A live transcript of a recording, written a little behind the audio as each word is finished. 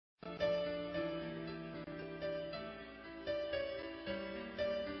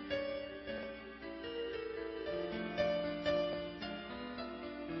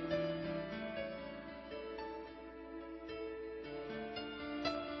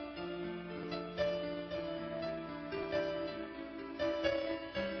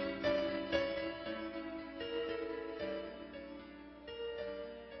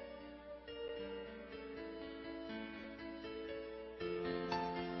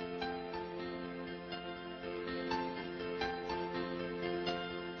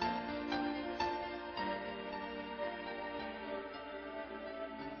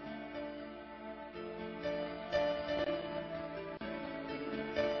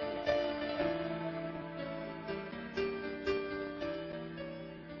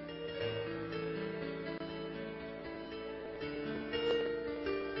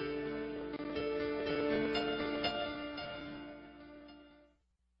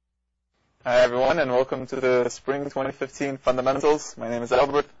Hi everyone, and welcome to the Spring 2015 Fundamentals. My name is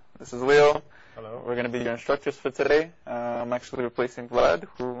Albert. This is Leo. Hello. We're going to be your instructors for today. I'm actually replacing Vlad,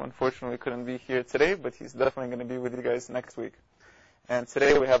 who unfortunately couldn't be here today, but he's definitely going to be with you guys next week. And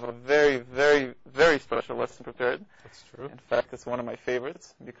today we have a very, very, very special lesson prepared. That's true. In fact, it's one of my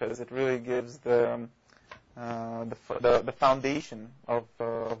favorites because it really gives the foundation of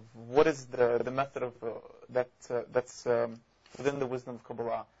what is the method of that's within the wisdom of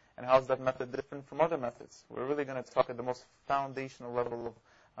Kabbalah, and how is that method different from other methods. We're really going to talk at the most foundational level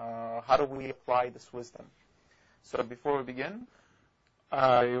of how do we apply this wisdom. So before we begin,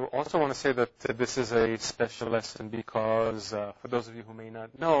 I also want to say that this is a special lesson because, for those of you who may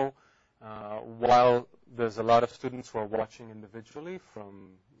not know, while there's a lot of students who are watching individually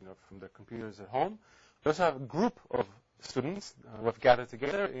from their computers at home, we also have a group of students who have gathered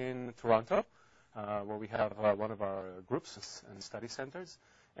together in Toronto, where we have one of our groups and study centers,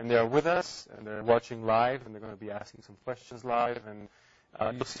 and they're with us, and they're watching live, and they're going to be asking some questions live, and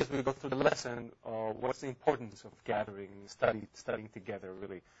you'll see as we go through the lesson what's the importance of gathering, studying together,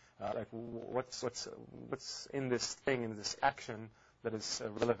 really. Like what's in this thing, in this action that is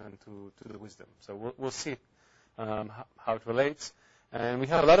relevant to the wisdom. So we'll see how it relates. And we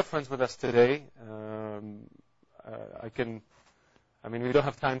have a lot of friends with us today. We don't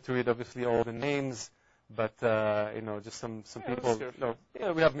have time to read, obviously, all the names, but, just some people.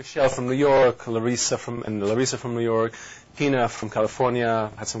 We have Michelle from New York, Larissa from New York, Pina from California,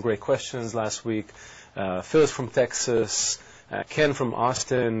 had some great questions last week, Phyllis from Texas, Ken from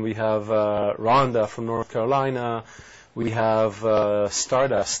Austin, we have Rhonda from North Carolina, we have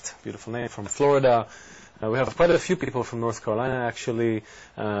Stardust, beautiful name, from Florida. We have quite a few people from North Carolina, actually.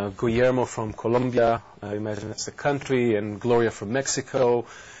 Guillermo from Colombia, I imagine that's the country, and Gloria from Mexico,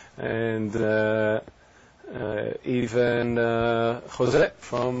 and even Jose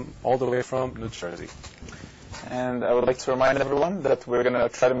all the way from New Jersey. and I would like to remind everyone that we're going to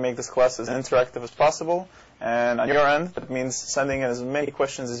try to make this class as interactive as possible. And on your end, that means sending in as many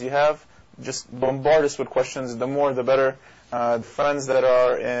questions as you have. Just bombard us with questions. The more, the better. The friends that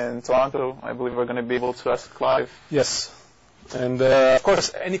are in Toronto, I believe, are going to be able to ask live. Yes. And, of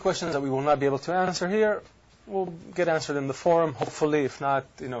course, any questions that we will not be able to answer here will get answered in the forum, hopefully. If not,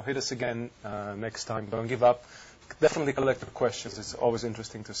 hit us again next time. Don't give up. Definitely collect the questions. It's always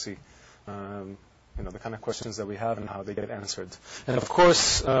interesting to see, the kind of questions that we have and how they get answered. And, of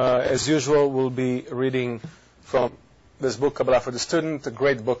course, as usual, we'll be reading from this book, Kabbalah for the Student, a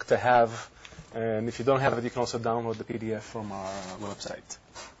great book to have. And if you don't have it, you can also download the PDF from our website.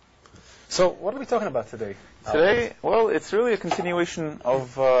 So what are we talking about today? Today, well, it's really a continuation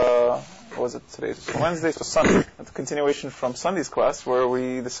of, what was it today? Wednesday to Sunday. It's a continuation from Sunday's class where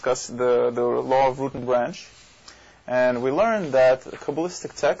we discussed the law of root and branch. And we learned that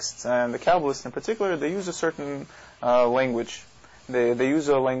Kabbalistic texts, and the Kabbalists in particular, they use a certain language. They use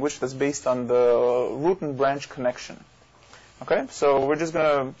a language that's based on the root and branch connection. Okay, so we're just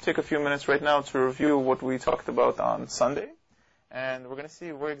going to take a few minutes right now to review what we talked about on Sunday, and we're going to see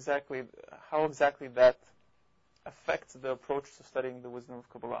how exactly that affects the approach to studying the wisdom of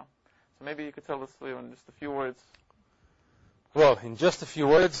Kabbalah. So maybe you could tell us, Leo, in just a few words. Well, in just a few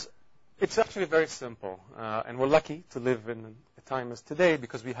words, it's actually very simple, and we're lucky to live in a time as today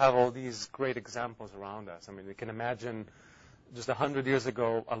because we have all these great examples around us. I mean, we can imagine just 100 years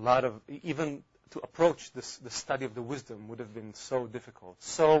ago, a lot of, even to approach the study of the wisdom would have been so difficult,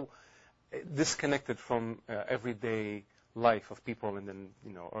 so disconnected from everyday life of people in the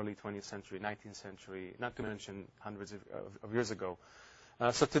early 20th century, 19th century, not to mention hundreds of years ago.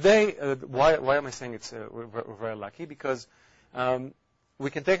 So today, why am I saying we're very lucky? Because we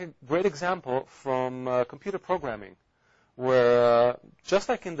can take a great example from computer programming, where just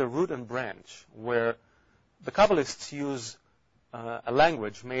like in the root and branch, where the Kabbalists use a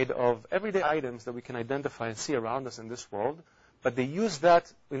language made of everyday items that we can identify and see around us in this world, but they use that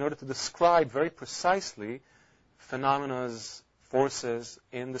in order to describe very precisely phenomena, forces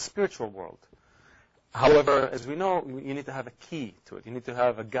in the spiritual world. However, as we know, you need to have a key to it. You need to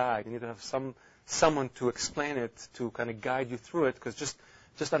have a guide. You need to have someone to explain it, to kind of guide you through it, because just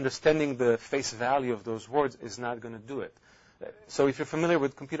understanding the face value of those words is not going to do it. So if you're familiar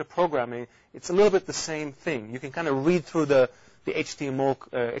with computer programming, it's a little bit the same thing. You can kind of read through the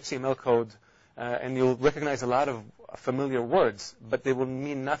HTML code, and you'll recognize a lot of familiar words, but they will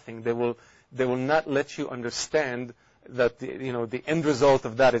mean nothing. They will not let you understand that the end result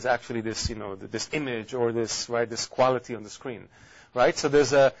of that is actually this this image or this quality on the screen, right? So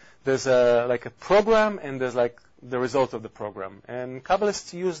there's like a program, and there's like the result of the program, and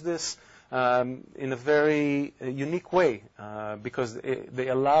Kabbalists use this in a very unique way because they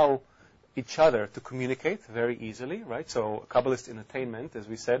allow each other to communicate very easily, right? So a Kabbalist in attainment, as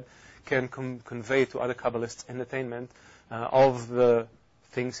we said, can convey to other Kabbalists in attainment of the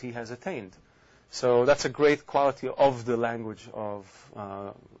things he has attained. So that's a great quality of the language of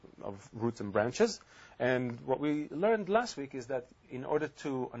roots and branches. And what we learned last week is that in order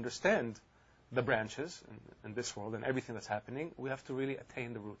to understand the branches in this world and everything that's happening, we have to really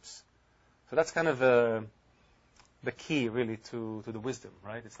attain the roots. So that's kind of the key, really, to the wisdom,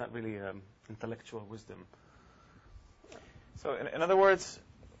 right? It's not really intellectual wisdom. So, in other words,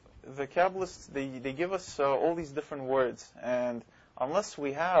 the Kabbalists, they give us all these different words, and unless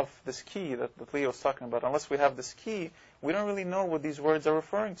we have this key that Leo was talking about, unless we have this key, we don't really know what these words are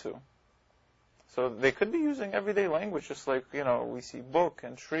referring to. So they could be using everyday language, just like, we see book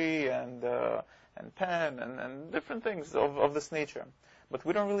and tree and pen and different things of this nature. But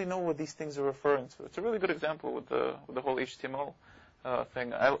we don't really know what these things are referring to. It's a really good example with the whole HTML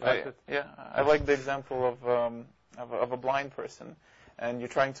thing. I like the example of a blind person, and you're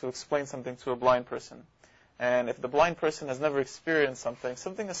trying to explain something to a blind person. And if the blind person has never experienced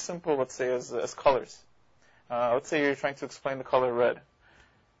something as simple, let's say, as colors. Let's say you're trying to explain the color red.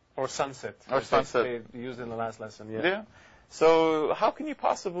 Or sunset. Or sunset. They used in the last lesson, Yeah. So how can you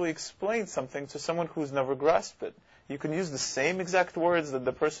possibly explain something to someone who's never grasped it? You can use the same exact words that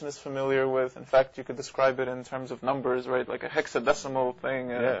the person is familiar with. In fact, you could describe it in terms of numbers, right? Like a hexadecimal thing.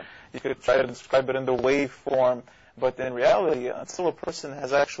 You could try to describe it in the wave form. But in reality, until a person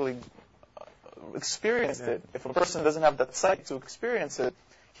has actually experienced it, if a person doesn't have that sight to experience it,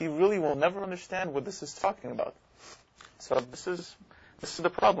 he really will never understand what this is talking about. So this is the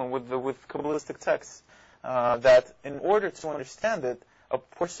problem with Kabbalistic texts, that in order to understand it, a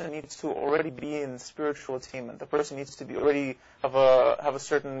person needs to already be in spiritual attainment. A person needs to be already have a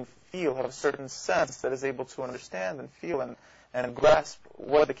certain feel, have a certain sense that is able to understand and feel and grasp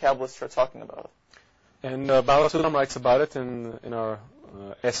what the Kabbalists are talking about. And Baal HaSulam writes about it in our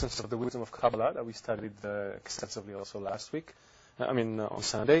Essence of the Wisdom of Kabbalah that we studied extensively also last week. On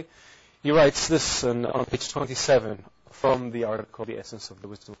Sunday. He writes this on page 27 from the article, The Essence of the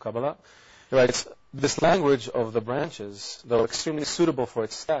Wisdom of Kabbalah. He writes, this language of the branches, though extremely suitable for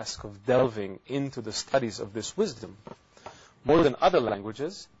its task of delving into the studies of this wisdom, more than other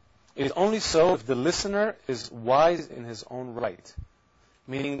languages, is only so if the listener is wise in his own right,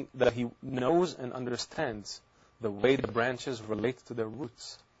 meaning that he knows and understands the way the branches relate to their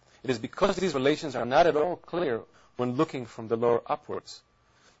roots. It is because these relations are not at all clear when looking from the lower upwards.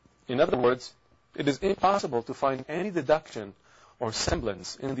 In other words, it is impossible to find any deduction or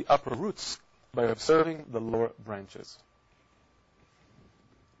semblance in the upper roots by observing the lower branches.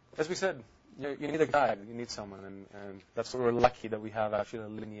 As we said, you need a guide, you need someone, and that's why we're lucky that we have actually a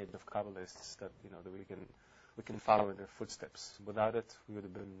lineage of Kabbalists that we can follow in their footsteps. Without it, we would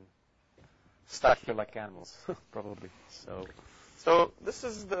have been stuck here like animals, probably. So this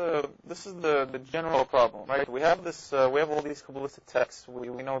is the general problem, right? We have all these Kabbalistic texts.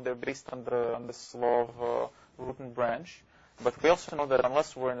 We know they're based on this law of root and branch, but we also know that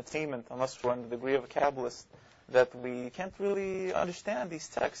unless we're in attainment, unless we're in the degree of a Kabbalist, that we can't really understand these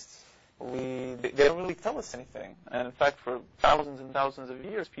texts. They don't really tell us anything. And in fact, for thousands and thousands of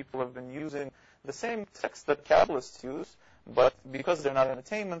years, people have been using the same text that Kabbalists use, but because they're not in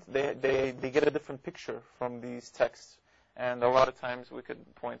attainment, they get a different picture from these texts. And a lot of times we could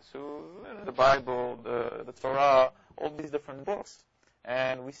point to the Bible, the Torah, all these different books,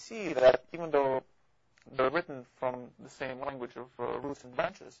 and we see that even though they're written from the same language of roots and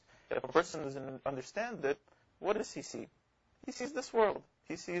branches, if a person doesn't understand it, what does he see? He sees this world.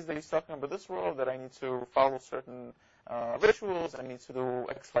 He sees that he's talking about this world, that I need to follow certain rituals, I need to do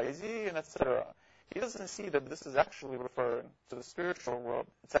X, Y, Z, and etc. He doesn't see that this is actually referring to the spiritual world.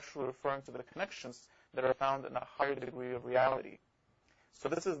 It's actually referring to the connections that are found in a higher degree of reality. So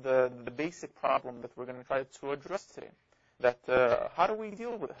this is the basic problem that we're going to try to address today. That how do we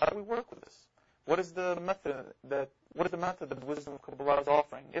deal with it? How do we work with this? What is the method that the wisdom of Kabbalah is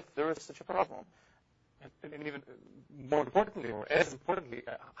offering, if there is such a problem? And even more importantly, or as importantly,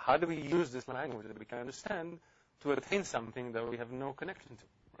 how do we use this language that we can understand to attain something that we have no connection to?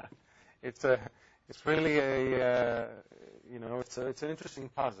 Right? It's really it's an interesting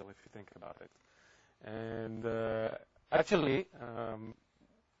puzzle if you think about it. And actually,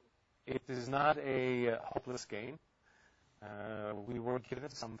 it is not a hopeless game. We were given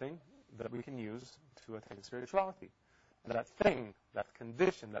something that we can use to attain spirituality. That thing, that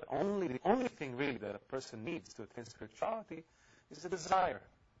condition, the only thing really that a person needs to attain spirituality is a desire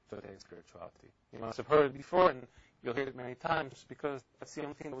to attain spirituality. You must have heard it before, and you'll hear it many times, because that's the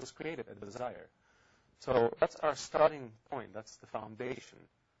only thing that was created, a desire. So that's our starting point. That's the foundation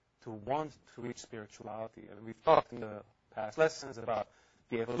to want to reach spirituality. And we've talked in the past lessons about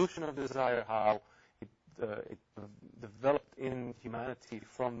the evolution of desire, how it developed in humanity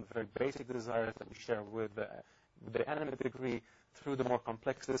from the very basic desires that we share with the animate degree through the more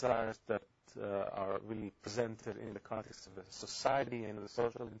complex desires that are really presented in the context of the society and the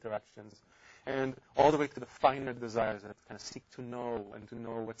social interactions, and all the way to the finer desires that kind of seek to know and to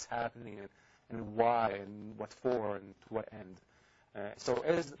know what's happening and why and what for and to what end. So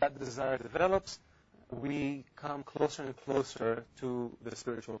as that desire develops, we come closer and closer to the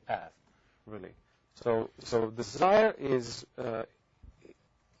spiritual path, really. So desire is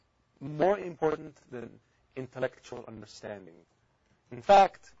more important than intellectual understanding. In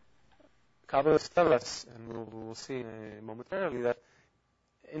fact, Kabbalists tell us, and we'll see momentarily, that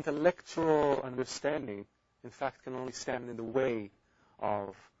intellectual understanding, in fact, can only stand in the way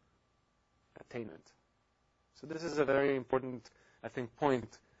of attainment. So this is a very important, I think, point,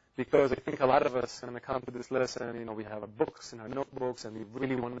 because I think a lot of us, when we come to this lesson, we have our books and our notebooks, and we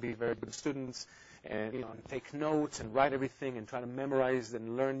really want to be very good students, and and take notes and write everything and try to memorize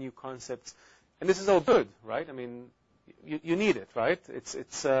and learn new concepts. And this is all good, right? I mean, you need it, right?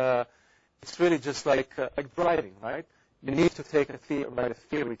 It's really just like driving, right? You need to write a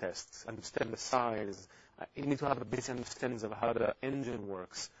theory test, understand the size. You need to have a basic understanding of how the engine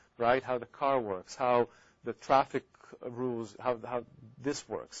works, right? How the car works, how the traffic rules, how this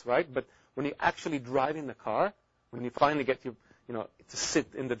works, right? But when you're actually driving the car, when you finally get to sit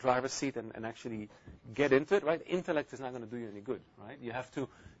in the driver's seat and actually get into it, right? Intellect is not going to do you any good, right? You have to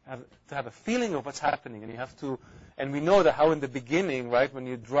have a feeling of what's happening, and we know that how in the beginning, right, when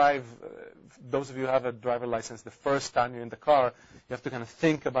you drive, those of you who have a driver license, the first time you're in the car, you have to kind of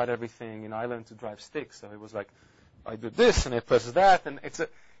think about everything. I learned to drive stick, so it was like, I do this and I press that, and it's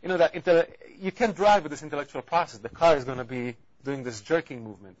you can't drive with this intellectual process. The car is going to be doing this jerking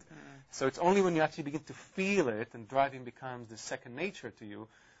movement. So it's only when you actually begin to feel it and driving becomes the second nature to you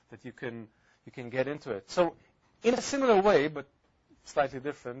that you can get into it. So in a similar way, but slightly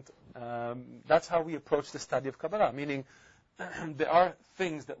different, that's how we approach the study of Kabbalah, meaning there are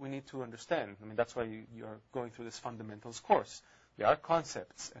things that we need to understand. I mean, that's why you're going through this fundamentals course. There are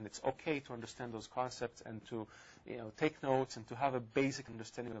concepts, and it's okay to understand those concepts and to take notes and to have a basic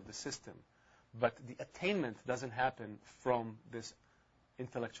understanding of the system. But the attainment doesn't happen from this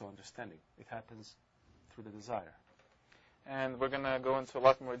intellectual understanding. It happens through the desire. And we're going to go into a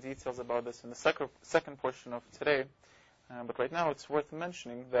lot more details about this in the second portion of today. But right now it's worth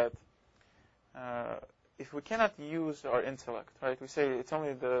mentioning that if we cannot use our intellect, right, we say it's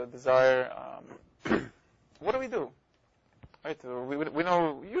only the desire, what do? Right? We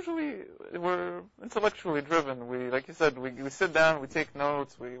know usually we're intellectually driven. Like you said, we sit down, we take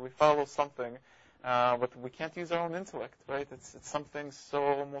notes, we follow something, but we can't use our own intellect, right? It's something so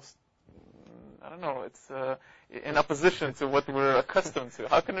almost, I don't know, it's in opposition to what we're accustomed to.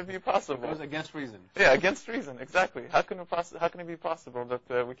 How can it be possible? It goes against reason. Yeah, against reason, exactly. How can it be possible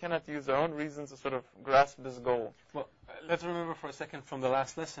that we cannot use our own reason to sort of grasp this goal? Well, let's remember for a second from the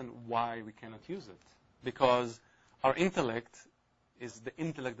last lesson why we cannot use it. Because our intellect is the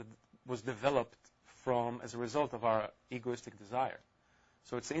intellect that was developed as a result of our egoistic desire.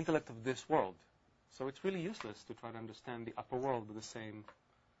 So it's the intellect of this world. So it's really useless to try to understand the upper world with the same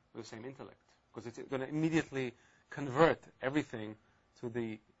intellect, because it's going to immediately convert everything to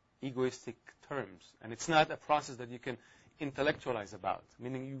the egoistic terms. And it's not a process that you can intellectualize about,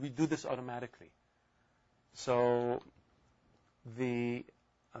 meaning we do this automatically. So the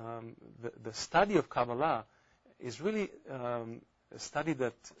study of Kabbalah is really a study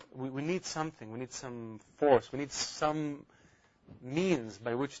that we need something. We need some force. We need some means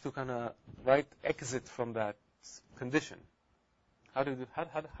by which to kind of exit from that condition. How do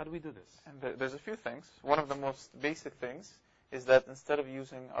we do this? And there's a few things. One of the most basic things is that instead of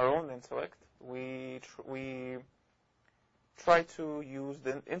using our own intellect, we try to use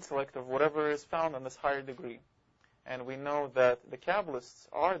the intellect of whatever is found on this higher degree. And we know that the Kabbalists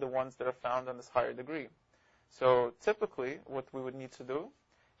are the ones that are found on this higher degree. So typically, what we would need to do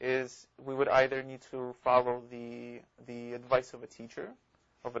is we would either need to follow the advice of a teacher,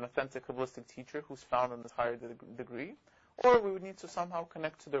 of an authentic Kabbalistic teacher who's found on this higher degree, or we would need to somehow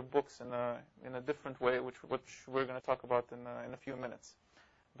connect to their books in a different way, which we're going to talk about in a few minutes.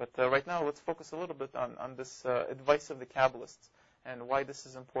 But right now, let's focus a little bit on this advice of the Kabbalists and why this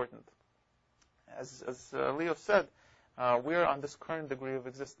is important. As Leo said, we're on this current degree of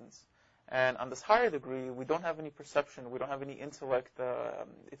existence. And on this higher degree, we don't have any perception, we don't have any intellect.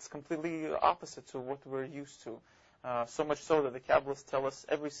 It's completely opposite to what we're used to. So much so that the Kabbalists tell us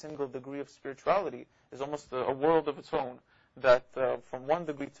every single degree of spirituality is almost a world of its own. that from one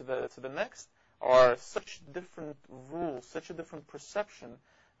degree to the next are such different rules, such a different perception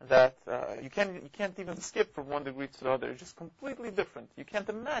that you can't even skip from one degree to the other. It's just completely different. You can't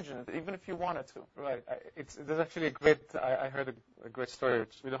imagine it, even if you wanted to. Right. There's actually a great. I heard a great story,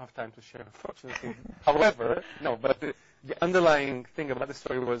 which we don't have time to share, unfortunately. However, but the underlying thing about the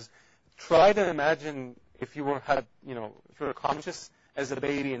story was, try to imagine if you were conscious as a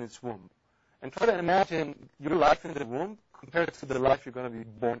baby in its womb, and try to imagine your life in the womb compared to the life you're going to be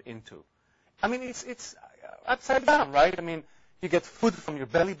born into. I mean, it's upside down, right? I mean, you get food from your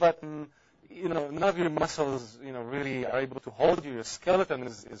belly button. None of your muscles, really are able to hold you. Your skeleton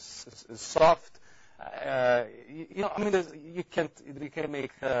is soft. You can't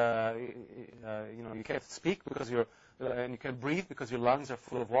make, you can't speak because and you can't breathe because your lungs are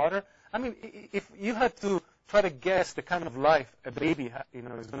full of water. I mean, if you had to try to guess the kind of life a baby,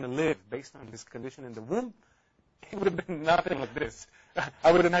 is going to live based on this condition in the womb, it would have been nothing like this.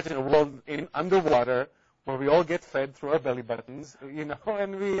 I would imagine a world underwater where we all get fed through our belly buttons, and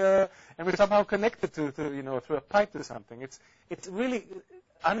we're somehow connected to through a pipe to something. It's really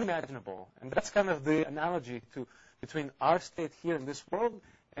unimaginable, and that's kind of the analogy between our state here in this world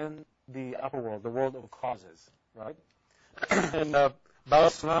and the upper world, the world of causes, right? And Baal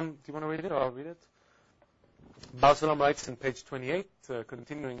Sulam, do you want to read it, or I'll read it? Baal Sulam writes in page 28,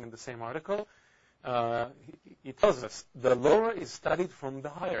 continuing in the same article. He tells us, the lower is studied from the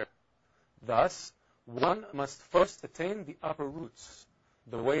higher. Thus, one must first attain the upper roots,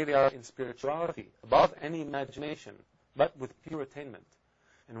 the way they are in spirituality, above any imagination, but with pure attainment.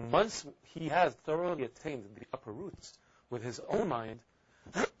 And once he has thoroughly attained the upper roots with his own mind,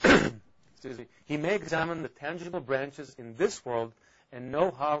 he may examine the tangible branches in this world and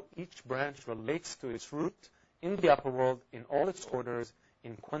know how each branch relates to its root in the upper world in all its orders,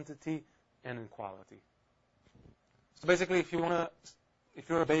 in quantity and in quality. So basically, if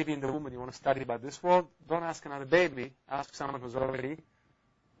you're a baby in the womb and you want to study about this world, don't ask another baby. Ask someone who's already,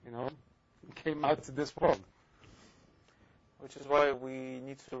 came out to this world. Which is why we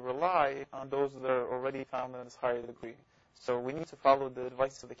need to rely on those that are already found in this higher degree. So we need to follow the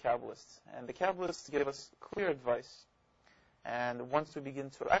advice of the Kabbalists. And the Kabbalists give us clear advice. And once we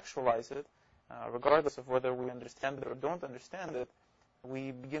begin to actualize it, regardless of whether we understand it or don't understand it,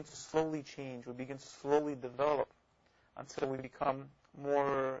 we begin to slowly change, we begin to slowly develop until we become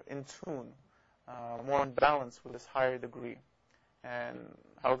more in tune, more in balance with this higher degree. And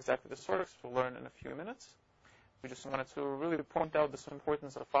how exactly this works, we'll learn in a few minutes. We just wanted to really point out this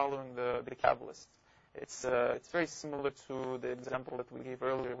importance of following the Kabbalists. It's very similar to the example that we gave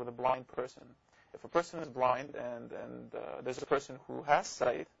earlier with a blind person. If a person is blind and there's a person who has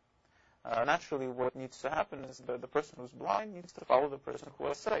sight, naturally what needs to happen is the person who's blind needs to follow the person who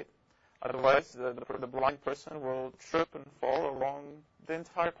has sight. Otherwise, the blind person will trip and fall along the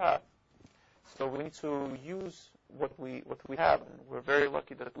entire path. So we need to use what we have, and we're very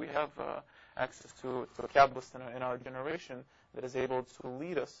lucky that we have access to a Kabbalist in our generation that is able to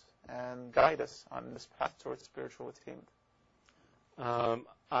lead us and guide us on this path towards spiritual attainment.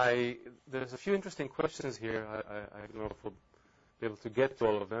 There's a few interesting questions here. I don't know if we'll be able to get to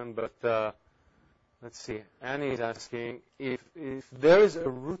all of them, but let's see. Annie is asking, if there is a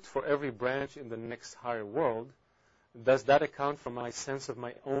root for every branch in the next higher world, does that account for my sense of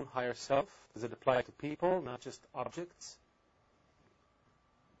my own higher self? Does it apply to people, not just objects?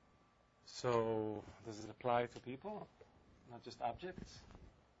 So, does it apply to people, not just objects?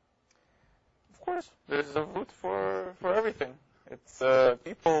 Of course, there's a root for everything. It's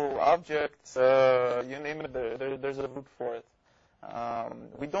people, objects, you name it, there's a root for it.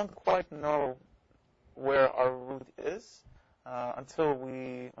 We don't quite know where our root is until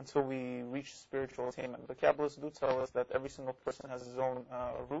we reach spiritual attainment. The Kabbalists do tell us that every single person has his own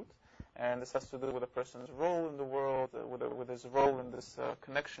root, and this has to do with a person's role in the world, with his role in this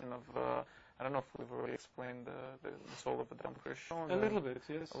connection of. I don't know if we've already explained the soul of Adam Krishon. A little bit,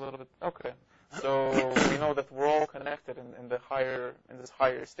 yes. A little bit. Okay. So we know that we're all connected in this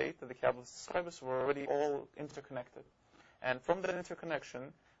higher state that the Kabbalists describe us. We're already all interconnected, and from that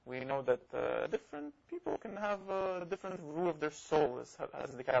interconnection, we know that different people can have a different rule of their soul,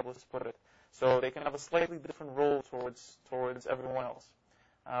 as the Kabbalists put it. So they can have a slightly different role towards everyone else.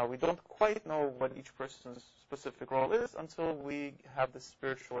 We don't quite know what each person's specific role is until we have this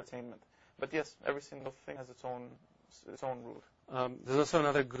spiritual attainment. But yes, every single thing has its own root. There's also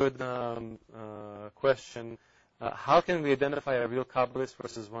another good question. How can we identify a real Kabbalist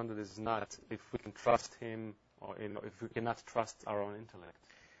versus one that is not, if we can trust him, or if we cannot trust our own intellect?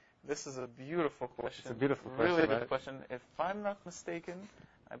 This is a beautiful question. It's a beautiful question, really right? good question. If I'm not mistaken,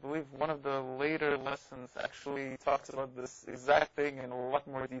 I believe one of the later lessons actually talks about this exact thing in a lot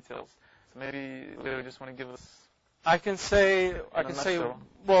more details. So maybe Leo, you just want to give us. I can say,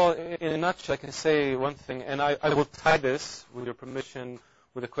 well, in a nutshell, I can say one thing, and I will tie this, with your permission,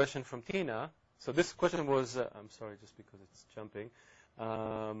 with a question from Tina. So this question was, I'm sorry, just because it's jumping.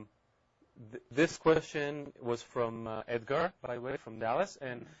 This question was from Edgar, by the way, from Dallas,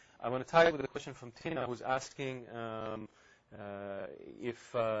 and I want to tie it with a question from Tina, who's asking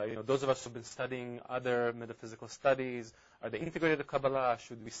if those of us who've been studying other metaphysical studies, are they integrated to Kabbalah?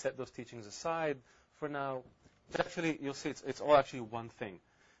 Should we set those teachings aside for now? Actually, you'll see it's all actually one thing.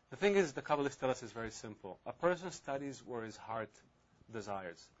 The thing is, the Kabbalists tell us is very simple. A person studies where his heart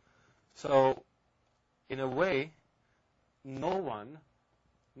desires. So, in a way, no one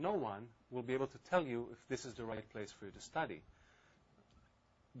will be able to tell you if this is the right place for you to study.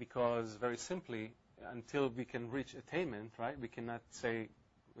 Because, very simply, until we can reach attainment, right, we cannot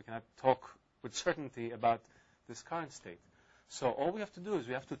talk with certainty about this current state. So all we have to do is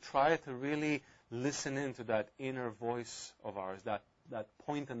we have to try to really listen into that inner voice of ours, that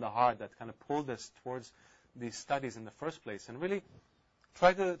point in the heart that kind of pulled us towards these studies in the first place, and really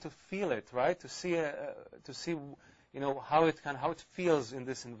try to feel it, right? To see how it feels in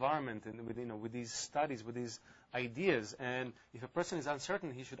this environment and with these studies, with these ideas. And if a person is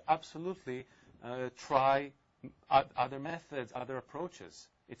uncertain, he should absolutely try other methods, other approaches.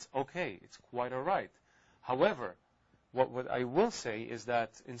 It's okay. It's quite all right. However, what I will say is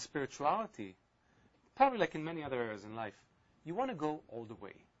that in spirituality, probably like in many other areas in life, you want to go all the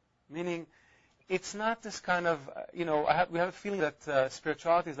way. Meaning, it's not this kind of, we have a feeling that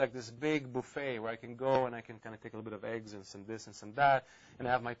spirituality is like this big buffet where I can go and I can kind of take a little bit of eggs and some this and some that, and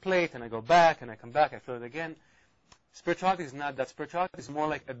I have my plate, and I go back, and I come back, I fill it again. Spirituality is not that. Spirituality is more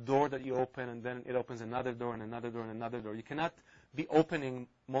like a door that you open, and then it opens another door and another door and another door. You cannot be opening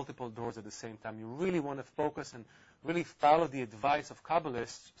multiple doors at the same time. You really want to focus and really follow the advice of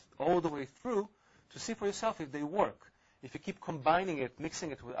Kabbalists all the way through to see for yourself if they work. If you keep combining it,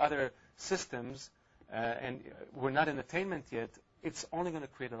 mixing it with other systems, and we're not in attainment yet, it's only going to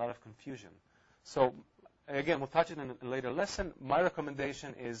create a lot of confusion. So, again, we'll touch it in a later lesson. My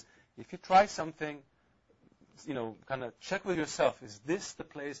recommendation is, if you try something, kind of check with yourself, is this the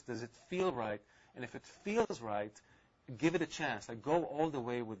place, does it feel right? And if it feels right, give it a chance. Like, go all the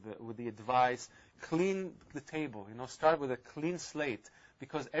way with the advice, clean the table, start with a clean slate,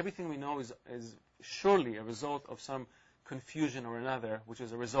 because everything we know is surely a result of some confusion or another, which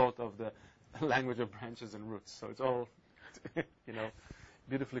is a result of the language of branches and roots. So it's all,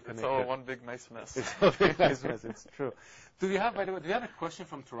 beautifully connected. It's all one big nice mess. It's all big nice mess. It's true. By the way, do you have a question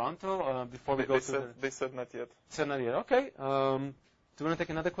from Toronto before we go to They said not yet. Said not yet. Okay. Do you want to take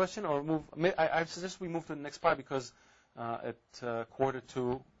another question or move? I suggest we move to the next part because at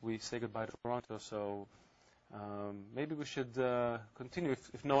 1:45 we say goodbye to Toronto. So maybe we should continue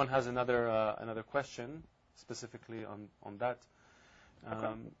if no one has another question specifically on that.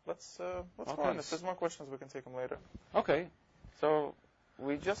 Okay. Let's go on. If there's more questions, we can take them later. Okay. So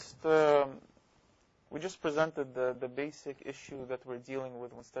we just presented the basic issue that we're dealing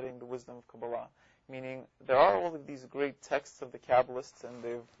with when studying the wisdom of Kabbalah. Meaning, there are all of these great texts of the Kabbalists, and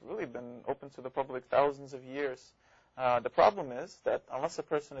they've really been open to the public thousands of years. The problem is that unless a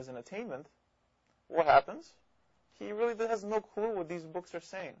person is in attainment, what happens? He really has no clue what these books are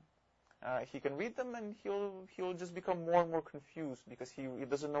saying. He can read them, and he'll just become more and more confused because he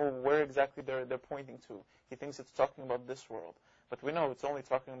doesn't know where exactly they're pointing to. He thinks it's talking about this world, but we know it's only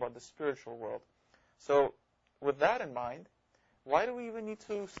talking about the spiritual world. So, with that in mind, why do we even need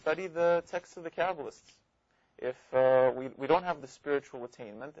to study the texts of the Kabbalists? If we don't have the spiritual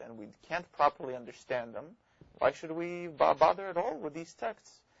attainment and we can't properly understand them, why should we bother at all with these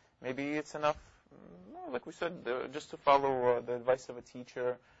texts? Maybe it's enough, like we said, just to follow the advice of a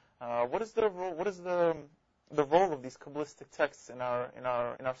teacher. What is the role of these Kabbalistic texts in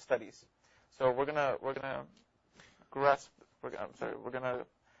our studies? So we're gonna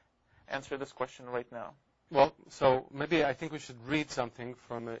answer this question right now. Well, so maybe I think we should read something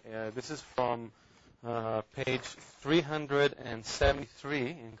from. This is from page 373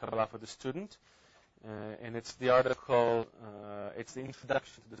 in Kabbalah for the Student, and it's the article. It's the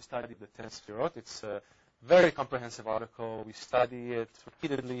introduction to the study of the 10 Sefirot. It's a very comprehensive article. We study it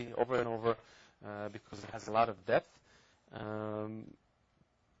repeatedly over and over because it has a lot of depth.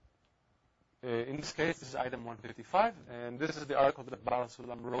 In this case, this is item 155, and this is the article that Baal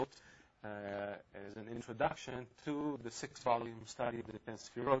Sulam wrote as an introduction to the 6-volume study of the 10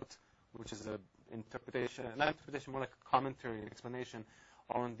 Sefirot, which is an interpretation, not interpretation, more like a commentary and explanation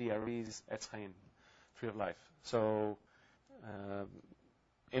on the Ari's Etz Chaim, Tree of Life. So,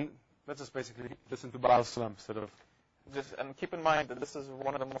 let's just basically listen to Baal Salam instead of. And keep in mind that this is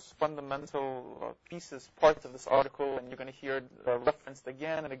one of the most fundamental parts of this article, and you're going to hear it referenced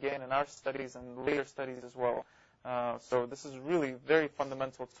again and again in our studies and later studies as well. So this is really very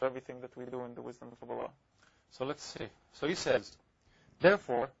fundamental to everything that we do in the wisdom of Kabbalah. So let's see. So he says,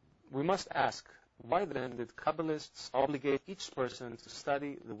 therefore, we must ask, why then did Kabbalists obligate each person to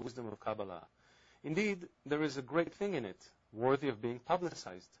study the wisdom of Kabbalah? Indeed, there is a great thing in it, worthy of being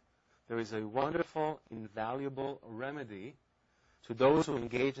publicized. There is a wonderful, invaluable remedy to those who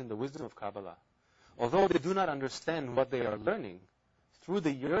engage in the wisdom of Kabbalah. Although they do not understand what they are learning, through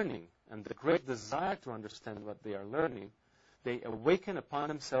the yearning and the great desire to understand what they are learning, they awaken upon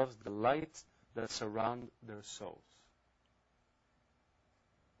themselves the light that surround their souls.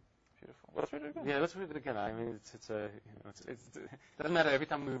 Beautiful. Let's read it again. Yeah, let's read it again. I mean, it doesn't matter. Every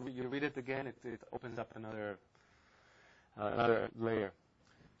time you read it again, it opens up another layer.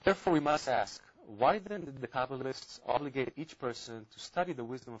 Therefore, we must ask, why then did the Kabbalists obligate each person to study the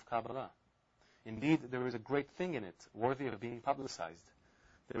wisdom of Kabbalah? Indeed, there is a great thing in it, worthy of being publicized.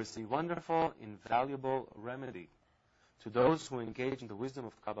 There is a wonderful, invaluable remedy to those who engage in the wisdom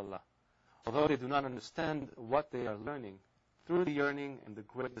of Kabbalah. Although they do not understand what they are learning, through the yearning and the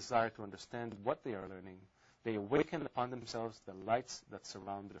great desire to understand what they are learning, they awaken upon themselves the lights that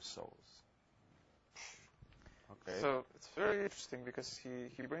surround their souls. Okay. So it's very interesting because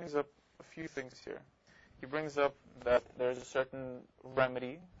he brings up a few things here. He brings up that there's a certain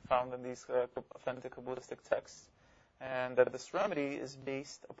remedy found in these authentic Kabbalistic texts, and that this remedy is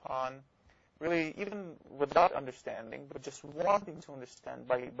based upon really, even without understanding, but just wanting to understand,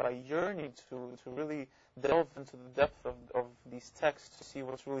 by yearning to really delve into the depth of these texts to see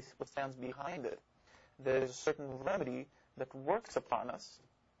what stands behind it. There's a certain remedy that works upon us,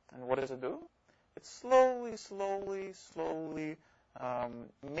 and what does it do? It slowly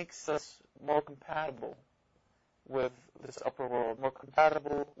makes us more compatible with this upper world, more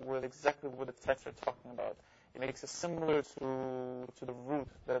compatible with exactly what the texts are talking about. It makes us similar to the root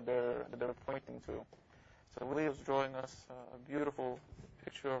that they're pointing to. So William's drawing us a beautiful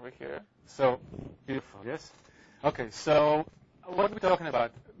picture over here. So beautiful, yes. Okay, so what are we talking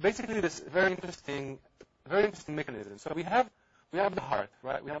about? Basically, this very interesting mechanism. So we have the heart,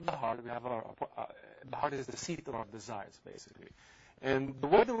 right? We have the heart. We have the heart is the seat of our desires, basically. And the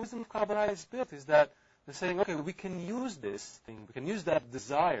way the wisdom of Kabbalah is built is that they're saying, okay, we can use this thing, we can use that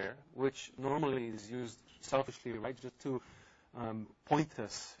desire, which normally is used selfishly, right, just to point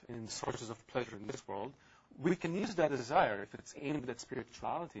us in sources of pleasure in this world. We can use that desire if it's aimed at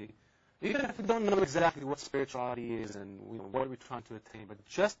spirituality, even if we don't know exactly what spirituality is and what we're trying to attain, but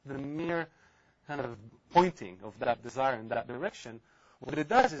just the mere kind of pointing of that desire in that direction, what it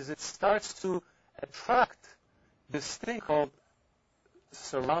does is it starts to attract this thing called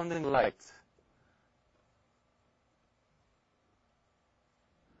surrounding light.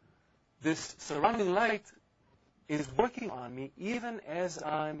 This surrounding light is working on me even as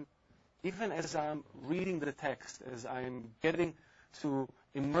I'm reading the text, as I'm getting to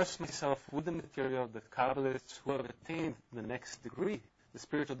immerse myself with the material that Kabbalists who have attained the next degree, the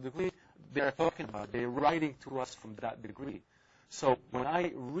spiritual degree, they are talking about. They're writing to us from that degree. So when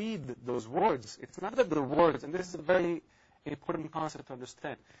I read those words, it's not that the words, and this is a very important concept to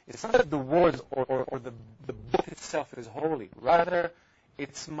understand, it's not that the words or the book itself is holy. Rather,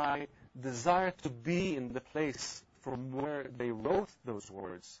 it's my desire to be in the place from where they wrote those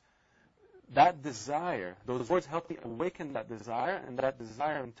words. That desire, those words help me awaken that desire, and that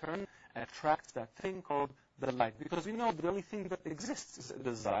desire in turn attracts that thing called the light. Because we know the only thing that exists is a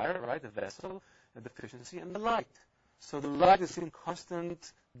desire, right? A vessel, a deficiency, and the light. So the light is in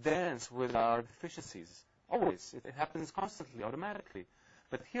constant dance with our deficiencies. Always. It happens constantly, automatically.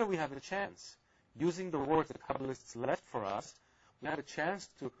 But here we have a chance. Using the words that Kabbalists left for us, we have a chance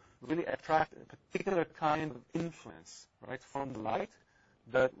to really attract a particular kind of influence, right, from the light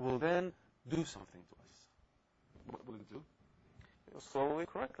that will then do something to us. What will it do? It will slowly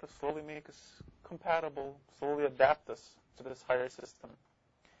correct us, slowly make us compatible, slowly adapt us to this higher system.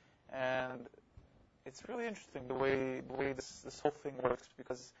 And it's really interesting the way this whole thing works,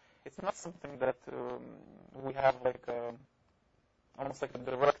 because it's not something that we have like almost like a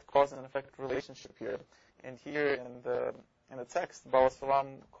direct cause and effect relationship here. And here in the text, Baal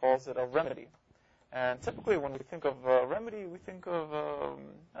Salam calls it a remedy. And typically when we think of remedy, we think of,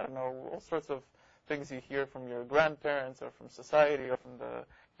 all sorts of things you hear from your grandparents or from society or from the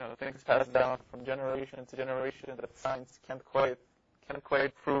things passed down from generation to generation that science can't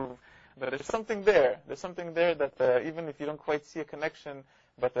quite prove But there's something there. There's something there that even if you don't quite see a connection,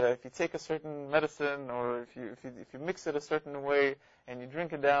 but if you take a certain medicine or if you mix it a certain way and you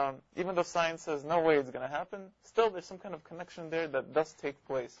drink it down, even though science says no way it's going to happen, still there's some kind of connection there that does take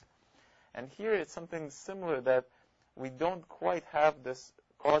place. And here it's something similar, that we don't quite have this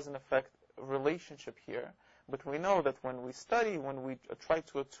cause and effect relationship here. But we know that when we study, when we try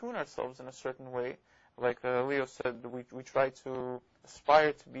to attune ourselves in a certain way, like Leo said, we try to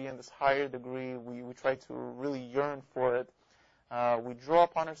aspire to be in this higher degree, we try to really yearn for it, we draw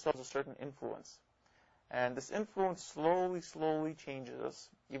upon ourselves a certain influence. And this influence slowly changes us,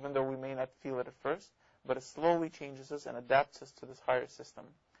 even though we may not feel it at first, but it slowly changes us and adapts us to this higher system.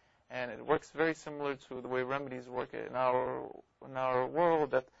 And it works very similar to the way remedies work in our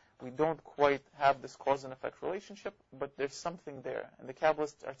world, that we don't quite have this cause and effect relationship, but there's something there. And the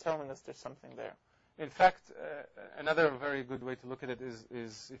Kabbalists are telling us there's something there. In fact, another very good way to look at it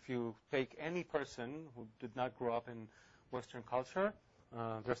is if you take any person who did not grow up in Western culture,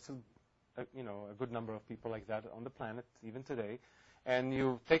 there's still a good number of people like that on the planet, even today, and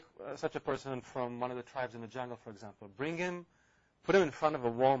you take such a person from one of the tribes in the jungle, for example, bring him, put him in front of a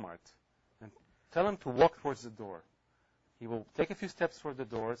Walmart, and tell him to walk towards the door. He will take a few steps toward the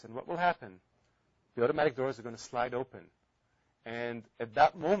doors, and what will happen? The automatic doors are going to slide open. And at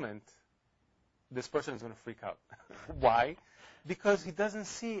that moment, this person is going to freak out. Why? Because he doesn't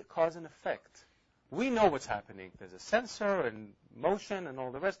see cause and effect. We know what's happening. There's a sensor and motion and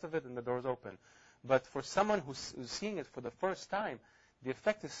all the rest of it, and the door's open. But for someone who's seeing it for the first time, the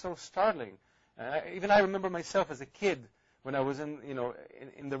effect is so startling. Even I remember myself as a kid when I was in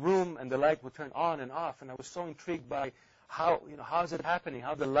the room and the light would turn on and off, and I was so intrigued by how is it happening,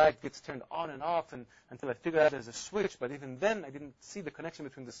 how the light gets turned on and off, and until I figured out there's a switch. But even then, I didn't see the connection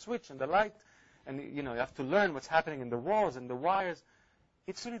between the switch and the light. And you have to learn what's happening in the walls and the wires.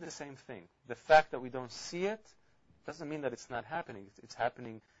 It's really the same thing. The fact that we don't see it doesn't mean that it's not happening. It's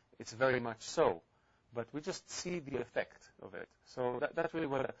happening. It's very much so. But we just see the effect of it. So that's really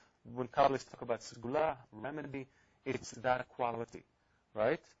what, when Kabbalists talk about segula, remedy, it's that quality,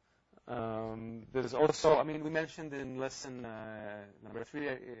 right? There's also, we mentioned in lesson number 3,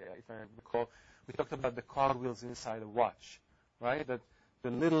 if I recall, we talked about the cogwheels inside a watch, right? That the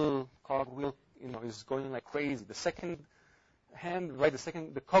little cogwheel, is going like crazy. The second hand, right?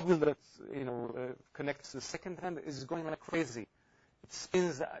 The cogwheel that connects to the second hand is going like crazy. It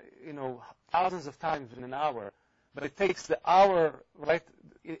spins, thousands of times in an hour, but it takes the hour, right?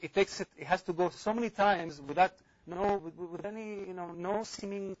 It has to go so many times with any, no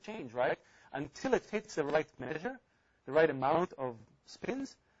seeming change, right? Until it hits the right measure, the right amount of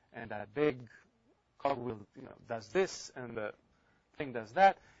spins, and that big cogwheel, does this, and the thing does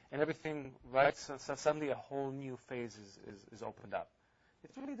that, and everything, right? So suddenly a whole new phase is opened up.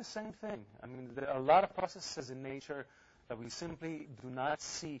 It's really the same thing. There are a lot of processes in nature that we simply do not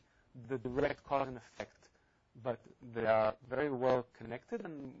see the direct cause and effect, but they are very well connected,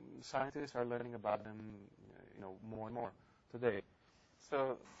 and scientists are learning about them, more and more today.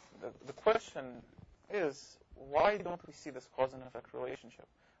 So the question is, why don't we see this cause and effect relationship?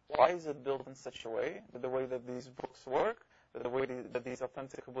 Why is it built in such a way, that the way that these books work, that the way that these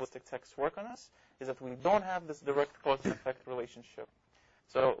authentic Kabbalistic texts work on us, is that we don't have this direct cause and effect relationship?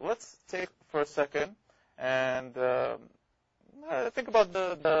 So let's take for a second and think about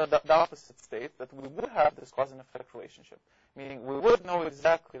the opposite state, that we would have this cause and effect relationship. Meaning we would know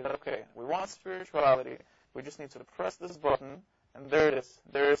exactly that, okay, we want spirituality, we just need to press this button, and there it is.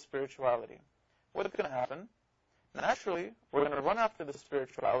 There is spirituality. What's going to happen? Naturally, we're going to run after the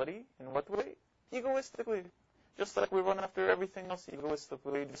spirituality. In what way? Egoistically. Just like we run after everything else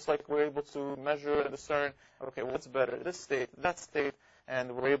egoistically, just like we're able to measure and discern, okay, what's better, this state, that state,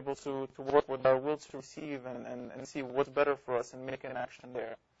 and we're able to work with our will to receive and see what's better for us and make an action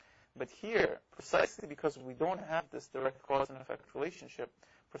there. But here, precisely because we don't have this direct cause and effect relationship,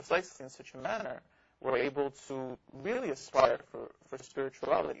 precisely in such a manner, we're able to really aspire for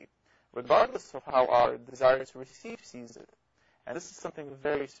spirituality, regardless of how our desire to receive sees it. And this is something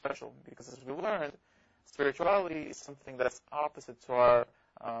very special, because as we learned, spirituality is something that's opposite to our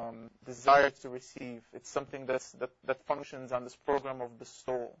desire to receive. It's something that functions on this program of the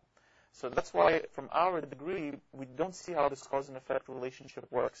soul. So that's why, from our degree, we don't see how this cause and effect relationship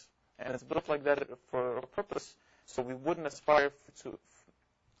works. And it's built like that for a purpose, so we wouldn't aspire to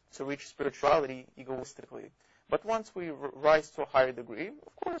reach spirituality egoistically. But once we rise to a higher degree,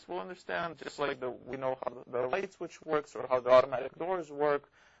 of course, we'll understand, just like we know how the light switch works or how the automatic doors work,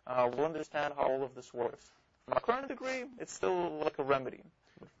 we'll understand how all of this works. From a current degree, it's still like a remedy.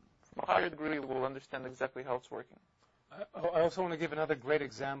 From a higher degree, we'll understand exactly how it's working. I also want to give another great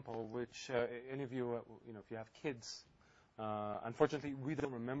example, which any of you, if you have kids, unfortunately, we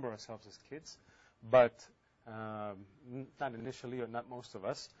don't remember ourselves as kids, but not initially, or not most of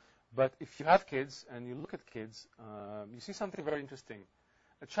us. But if you have kids and you look at kids, you see something very interesting.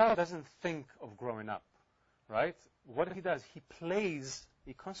 A child doesn't think of growing up, right? What he does, he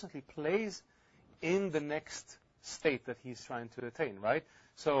constantly plays in the next state that he's trying to attain, right?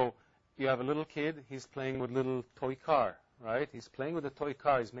 So you have a little kid, he's playing with a little toy car, right? He's playing with a toy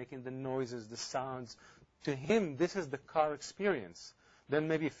car, he's making the noises, the sounds. To him, this is the car experience. Then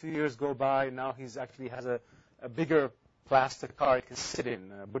maybe a few years go by, now he's actually has a bigger plastic car he can sit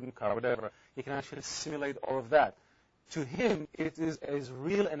in, a wooden car, whatever. He can actually simulate all of that. To him, it is as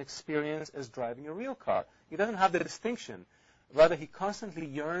real an experience as driving a real car. He doesn't have the distinction. Rather, he constantly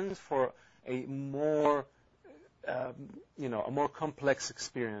yearns for a more, a more complex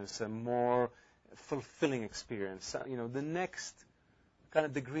experience, a more fulfilling experience. The next kind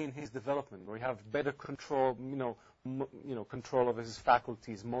of degree in his development, where you have better control, control of his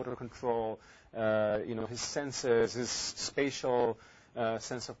faculties, motor control, his senses, his spatial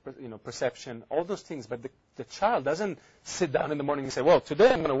sense of, perception, all those things. But the child doesn't sit down in the morning and say, well, today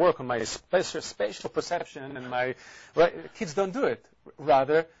I'm going to work on my spatial perception and my, right? Kids don't do it.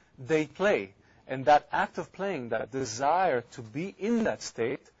 Rather, they play. And that act of playing, that desire to be in that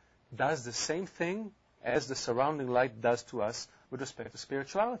state, does the same thing as the surrounding light does to us with respect to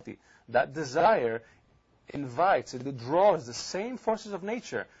spirituality. That desire invites, it draws the same forces of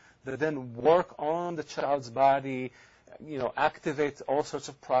nature that then work on the child's body, activate all sorts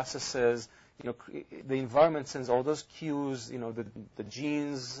of processes. The environment sends all those cues, the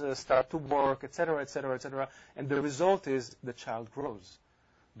genes start to work, etc., etc., etc. And the result is the child grows.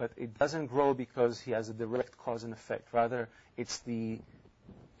 But it doesn't grow because he has a direct cause and effect. Rather, it's the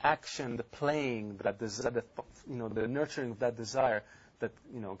action, the playing, the nurturing of that desire that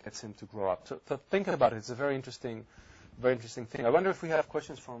gets him to grow up. So think about it. It's a very interesting thing. I wonder if we have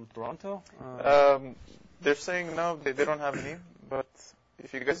questions from Toronto. They're saying no, they don't have any. But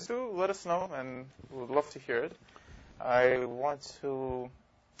if you guys do, let us know, and we'd love to hear it. I want to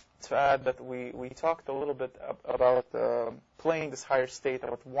add that we talked a little bit about playing this higher state,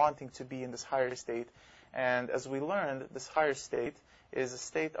 about wanting to be in this higher state. And as we learned, this higher state is a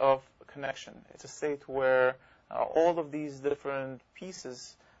state of connection. It's a state where all of these different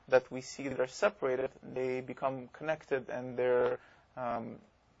pieces that we see that are separated, they become connected, and they're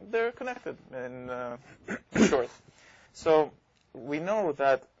connected in short. So we know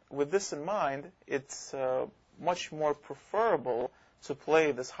that with this in mind, it's much more preferable to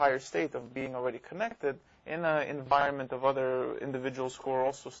play this higher state of being already connected in an environment of other individuals who are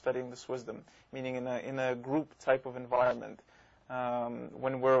also studying this wisdom, meaning in a group type of environment.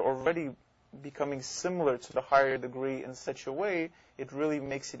 When we're already becoming similar to the higher degree in such a way, it really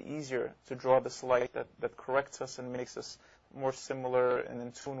makes it easier to draw this light that corrects us and makes us more similar and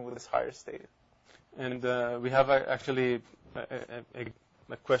in tune with this higher state. And we have actually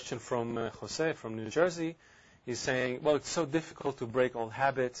a question from Jose from New Jersey. He's saying, well, it's so difficult to break old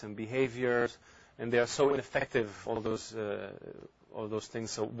habits and behaviors, and they are so ineffective, all those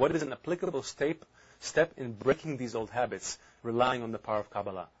things. So what is an applicable step in breaking these old habits, relying on the power of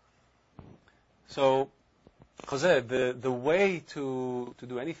Kabbalah? So, Jose, the way to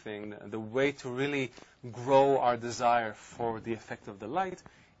do anything, the way to really grow our desire for the effect of the light,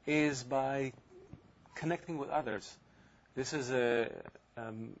 is by connecting with others. This is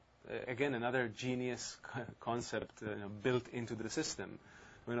again another genius concept built into the system.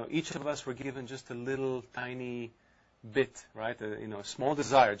 Each of us were given just a little tiny bit, right? A small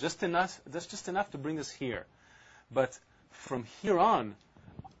desire, just enough to bring us here. But from here on,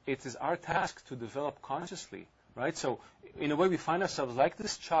 it is our task to develop consciously, right? So in a way, we find ourselves like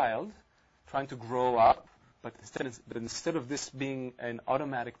this child trying to grow up, but instead of this being an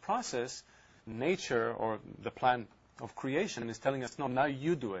automatic process, nature or the plan of creation is telling us, no, now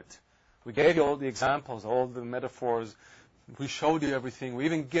you do it. We gave you all the examples, all the metaphors. We showed you everything. We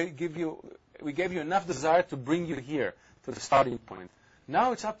even gave you enough desire to bring you here to the starting point.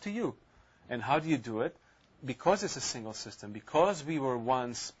 Now it's up to you. And how do you do it? Because it's a single system, because we were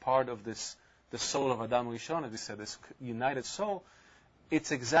once part of this, the soul of Adam Rishon, as we said, this united soul,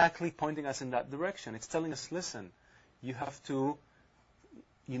 it's exactly pointing us in that direction. It's telling us, listen, you have to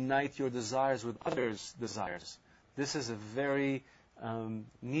unite your desires with others' desires. This is a very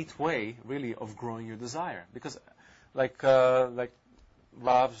neat way, really, of growing your desire. Because, like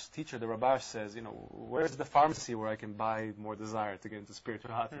Rav's teacher, the Rabash, says, where's the pharmacy where I can buy more desire to get into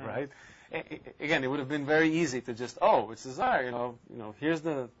spirituality, right? Again, it would have been very easy to just, it's desire, here's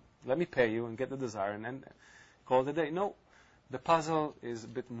let me pay you and get the desire, and call it a day. No, the puzzle is a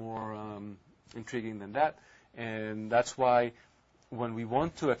bit more intriguing than that, and that's why when we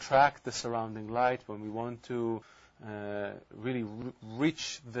want to attract the surrounding light, when we want to really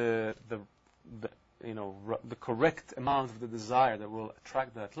reach the correct amount of the desire that will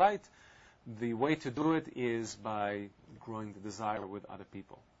attract that light, the way to do it is by growing the desire with other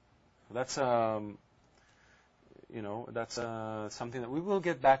people. So that's something that we will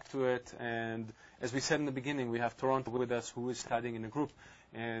get back to it. And as we said in the beginning, we have Toronto with us who is studying in a group,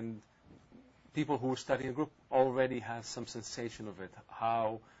 and people who are studying a group already have some sensation of it,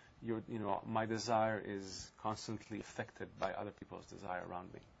 how my desire is constantly affected by other people's desire around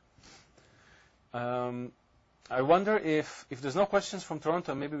me. I wonder if there's no questions from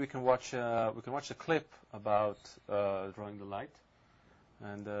Toronto, maybe we can watch a clip about drawing the light.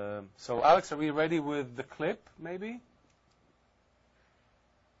 And so, Alex, are we ready with the clip? Maybe.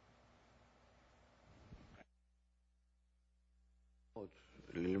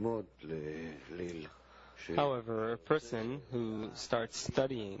 However, a person who starts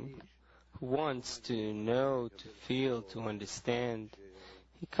studying, who wants to know, to feel, to understand,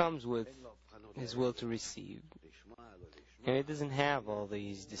 he comes with his will to receive. And he doesn't have all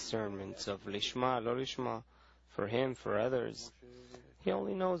these discernments of lishma, lo lishma, for him, for others. He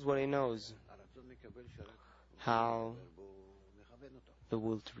only knows what he knows. How the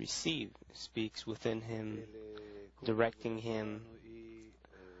will to receive speaks within him, directing him.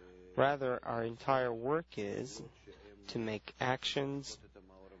 Rather, our entire work is to make actions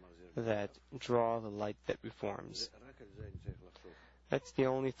that draw the light that reforms. That's the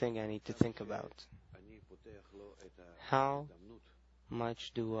only thing I need to think about. How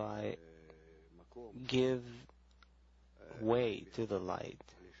much do I give way to the light,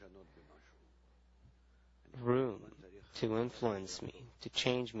 room to influence me, to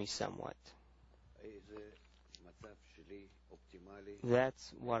change me somewhat?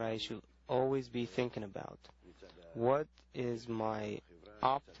 That's what I should always be thinking about. What is my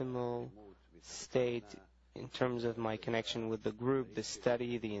optimal state in terms of my connection with the group, the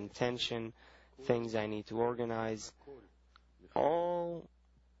study, the intention, things I need to organize, all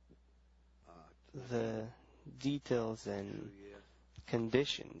the details and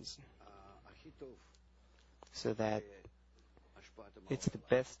conditions, so that it's the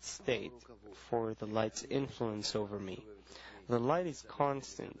best state for the light's influence over me. The light is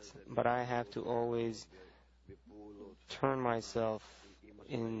constant, but I have to always turn myself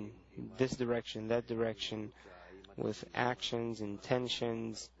in this direction, that direction, with actions,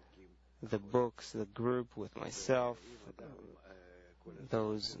 intentions, the books, the group, with myself,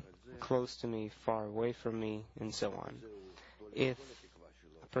 those close to me, far away from me, and so on. If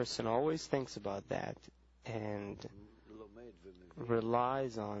a person always thinks about that and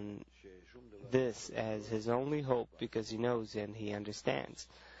relies on this as his only hope, because he knows and he understands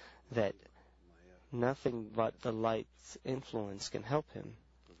that nothing but the light's influence can help him,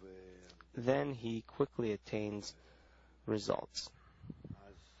 then he quickly attains results.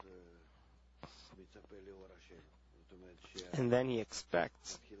 And then he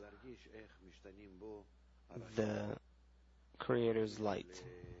expects the Creator's light.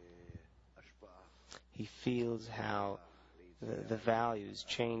 He feels how the values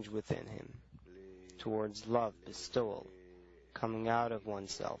change within him towards love, bestowal, coming out of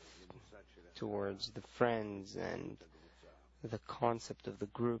oneself, towards the friends and the concept of the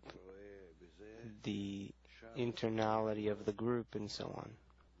group, the internality of the group, and so on.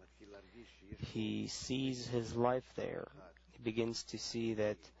 He sees his life there. He begins to see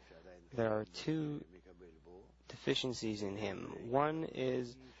that there are two deficiencies in him. One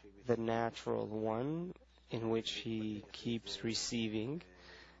is the natural one, in which he keeps receiving,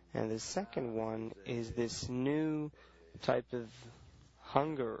 and the second one is this new type of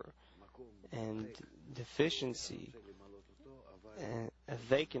hunger and deficiency, a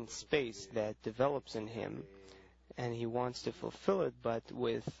vacant space that develops in him, and he wants to fulfill it, but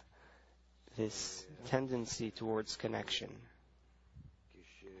with this tendency towards connection.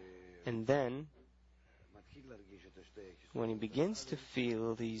 And then, when he begins to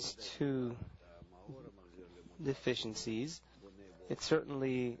feel these two deficiencies, it's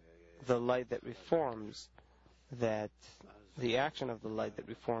certainly the light that reforms, that the action of the light that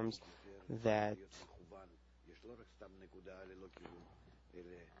reforms, that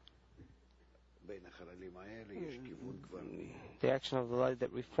the action of the light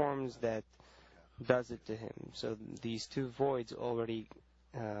that reforms that does it to him. So these two voids already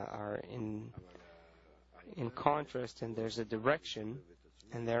are in contrast, and there's a direction,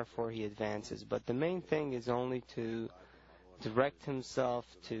 and therefore he advances. But the main thing is only to direct himself,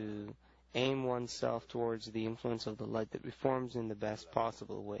 to aim oneself towards the influence of the light that reforms in the best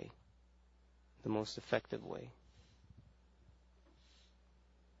possible way, the most effective way.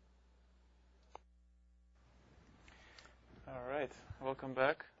 All right, welcome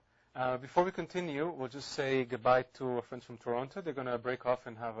back. Before we continue, we'll just say goodbye to our friends from Toronto. They're going to break off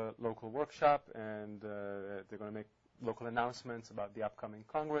and have a local workshop, and they're going to make local announcements about the upcoming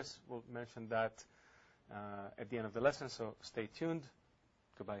Congress. We'll mention that at the end of the lesson, so stay tuned.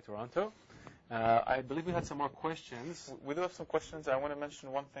 Goodbye, Toronto. I believe we had some more questions. We do have some questions. I want to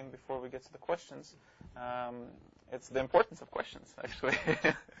mention one thing before we get to the questions. It's the importance of questions, actually.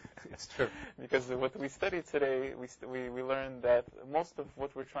 It's true. Because what we studied today, we learned that most of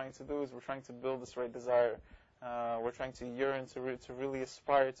what we're trying to do is we're trying to build this right desire. We're trying to yearn to really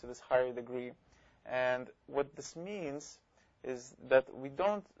aspire to this higher degree. And what this means is that we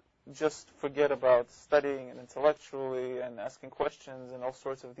don't just forget about studying and intellectually and asking questions and all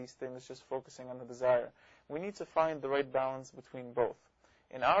sorts of these things, just focusing on the desire. We need to find the right balance between both.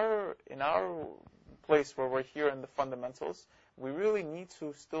 In our place where we're here in the fundamentals, we really need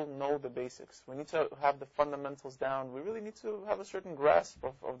to still know the basics. We need to have the fundamentals down. We really need to have a certain grasp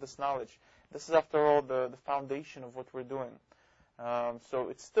of this knowledge. This is, after all, the foundation of what we're doing. So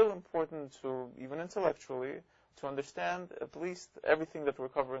it's still important to, even intellectually, to understand at least everything that we're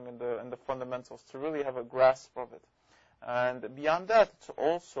covering in the fundamentals, to really have a grasp of it. And beyond that, to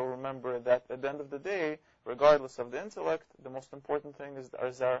also remember that at the end of the day, regardless of the intellect, the most important thing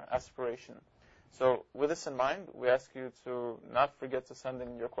is our aspiration. So with this in mind, we ask you to not forget to send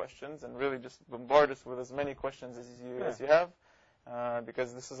in your questions and really just bombard us with as many questions as you have,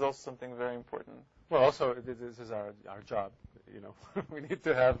 because this is also something very important. Well, also this is our job. We need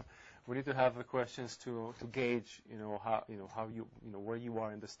to have the questions to gauge, how you where you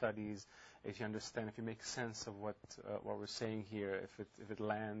are in the studies, if you understand, if you make sense of what we're saying here, if it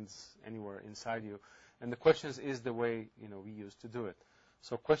lands anywhere inside you. And the questions is the way we use to do it.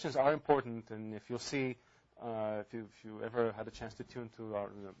 So questions are important, and if you'll see, if you ever had a chance to tune to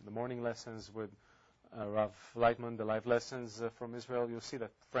the morning lessons with Rav Leitman, the live lessons from Israel, you'll see that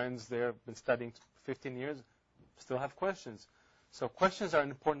friends there have been studying 15 years, still have questions. So questions are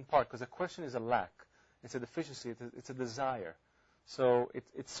an important part, because a question is a lack, it's a deficiency, it's a desire. So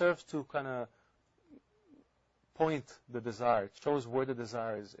it serves to kind of point the desire. It shows where the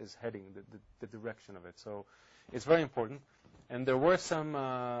desire is heading, the direction of it. So it's very important. And there were some,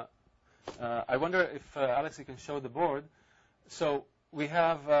 I wonder if, Alex, you can show the board. So we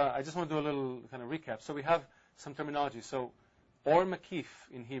have, I just want to do a little kind of recap. So we have some terminology. So or makif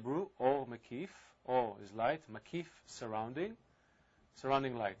in Hebrew, or makif, or is light, makif, surrounding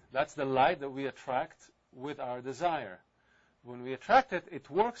light. That's the light that we attract with our desire. When we attract it, it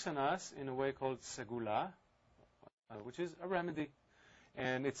works on us in a way called segula, which is a remedy.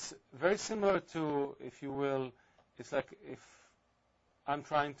 And it's very similar to, if you will, it's like if I'm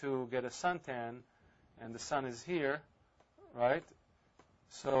trying to get a suntan and the sun is here, right?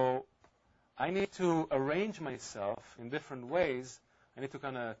 So I need to arrange myself in different ways. I need to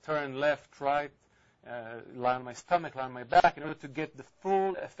kind of turn left, right, lie on my stomach, lie on my back in order to get the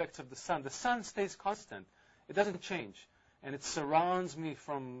full effects of the sun. The sun stays constant. It doesn't change. And it surrounds me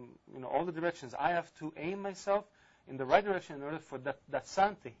from all the directions. I have to aim myself in the right direction in order for that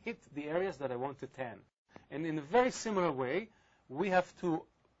sun to hit the areas that I want to tan. And in a very similar way, we have to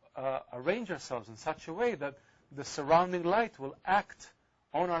arrange ourselves in such a way that the surrounding light will act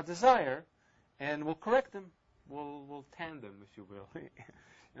on our desire and will correct them, will tan them, if you will.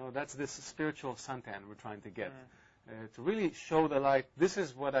 That's this spiritual suntan we're trying to get. To really show the light, this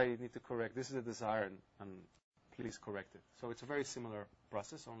is what I need to correct, this is a desire, and please correct it. So it's a very similar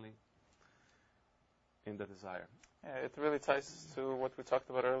process, only in the desire. Yeah, it really ties to what we talked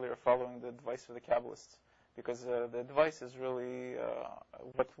about earlier, following the advice of the Kabbalists. Because the advice is really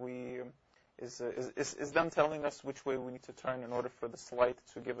is them telling us which way we need to turn in order for this light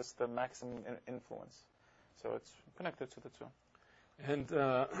to give us the maximum influence. So it's connected to the two. And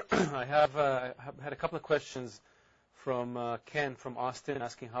I have had a couple of questions from Ken from Austin,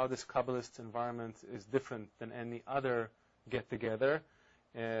 asking how this Kabbalist environment is different than any other get-together.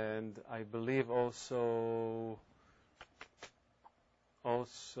 And I believe also I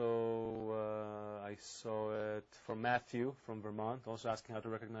saw it from Matthew from Vermont, also asking how to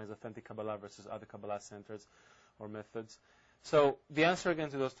recognize authentic Kabbalah versus other Kabbalah centers or methods. So the answer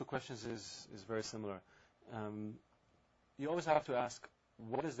again to those two questions is very similar. You always have to ask,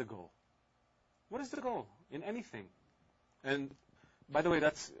 what is the goal? What is the goal in anything? And by the way,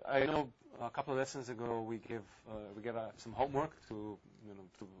 I know a couple of lessons ago we gave some homework to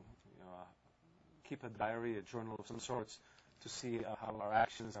keep a diary, a journal of some sorts to see how our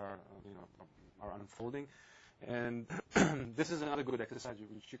actions are, are unfolding. And this is another good exercise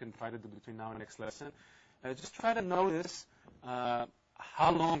which you can try to do between now and next lesson. Just try to notice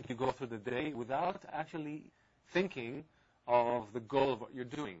how long you go through the day without actually thinking of the goal of what you're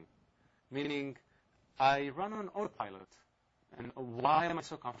doing. Meaning, I run on autopilot. And why am I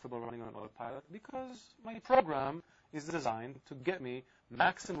so comfortable running on autopilot? Because my program is designed to get me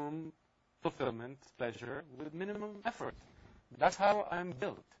maximum fulfillment, pleasure, with minimum effort. That's how I'm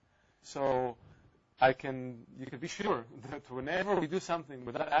built. So you can be sure that whenever we do something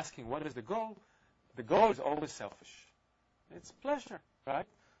without asking what is the goal is always selfish. It's pleasure, right?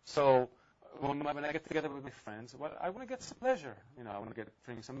 So when I get together with my friends, I want to get some pleasure. I want to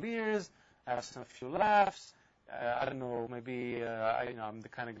drink some beers, have a few laughs. I don't know, maybe I'm the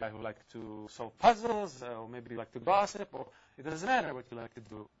kind of guy who likes to solve puzzles, or maybe you like to gossip, or it doesn't matter what you like to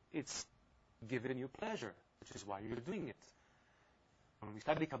do. It's giving you pleasure, which is why you're doing it. When we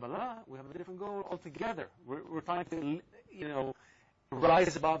study Kabbalah, we have a different goal altogether. We're trying to,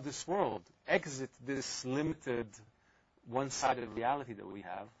 rise above this world, exit this limited, one-sided reality that we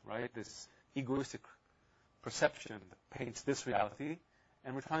have, right? This egoistic perception that paints this reality,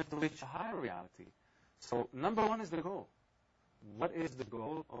 and we're trying to reach a higher reality. So number one is the goal. What is the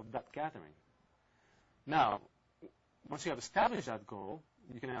goal of that gathering? Now, once you have established that goal,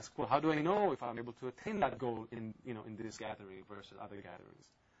 you can ask, well, how do I know if I'm able to attain that goal in this gathering versus other gatherings?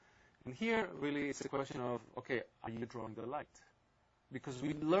 And here, really, it's a question of, okay, are you drawing the light? Because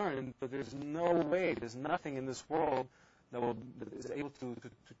we learned that there's no way, there's nothing in this world that is able to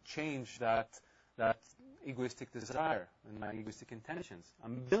change that egoistic desire and my egoistic intentions.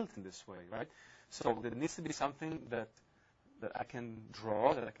 I'm built in this way, right? So there needs to be something that I can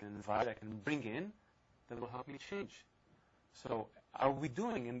draw, that I can invite, I can bring in, that will help me change. So are we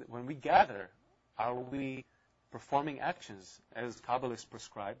doing, when we gather, are we performing actions as Kabbalists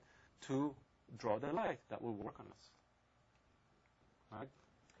prescribe to draw the light that will work on us? Right?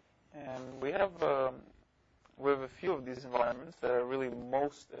 And we have a few of these environments that are really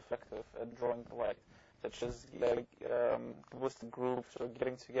most effective at drawing the light, such as Kabbalistic groups or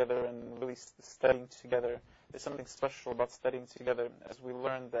getting together and really studying together. There's something special about studying together, as we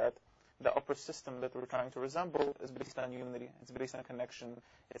learned that the upper system that we're trying to resemble is based on unity. It's based on connection.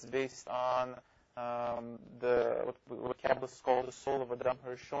 It's based on what Kabbalists call the soul of Adam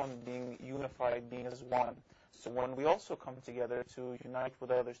Harishon, being unified, being as one. So when we also come together to unite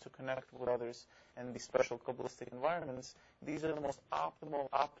with others, to connect with others in these special Kabbalistic environments, these are the most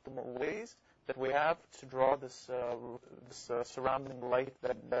optimal ways that we have to draw this surrounding light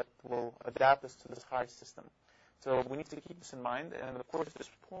that will adapt us to this higher system. So we need to keep this in mind, and of course there's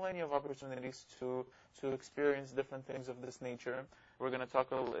plenty of opportunities to experience different things of this nature. We're going to talk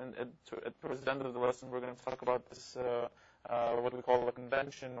towards the end of the lesson, we're going to talk about this, what we call a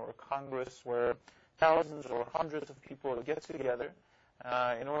convention or a congress, where thousands or hundreds of people get together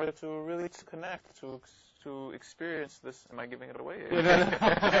in order to really connect, to experience this. Am I giving it away? You're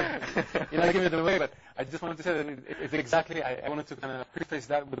not giving it away, but I just wanted to say that it's exactly, I wanted to kind of preface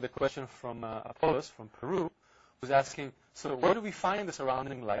that with a question from Apollos from Peru, who's asking, so where do we find the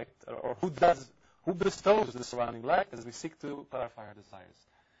surrounding light, or who bestows the surrounding light as we seek to clarify our desires?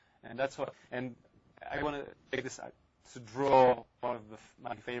 And that's what, and I want to take this to draw one of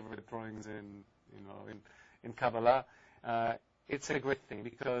my favorite drawings in Kabbalah. It's a great thing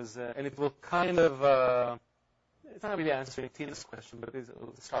because, and it will kind of, it's not really answering Tina's question, but it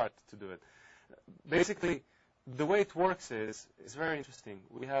will start to do it. Basically, the way it works is very interesting.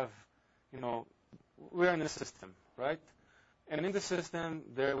 We have, we're in a system, right? And in the system,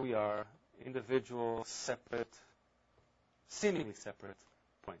 there we are, individual, separate, seemingly separate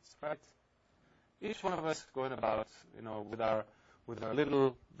points, right? Each one of us going about, with our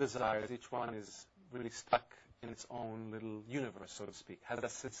little desires. Each one is really stuck in its own little universe, so to speak, has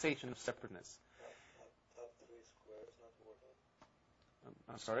that sensation of separateness. Top 3 squares not working.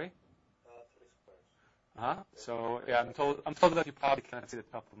 I'm sorry? 3 squares. So yeah, I'm told that you probably cannot see the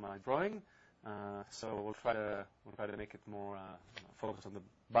top of my drawing. So we'll try to make it more focused on the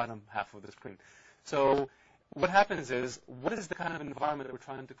bottom half of the screen. So what happens is, what is the kind of environment that we're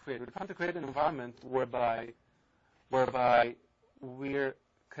trying to create? We're trying to create an environment whereby we're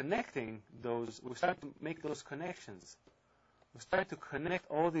connecting we start to make those connections. We start to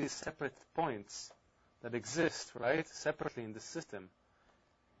connect all these separate points that exist, right, separately in the system.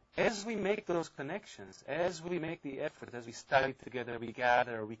 As we make those connections, as we make the effort, as we study together, we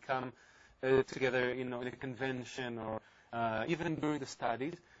gather, we come together, in a convention, or even during the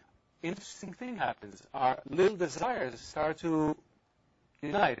studies, interesting thing happens. Our little desires start to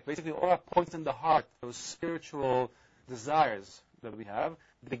unite. Basically, all our points in the heart, those spiritual desires that we have,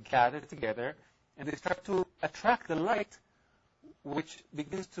 they gather together, and they start to attract the light, which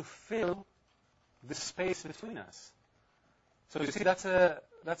begins to fill the space between us. So you see, that's a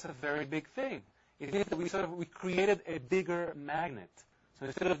very big thing. It means that we created a bigger magnet. So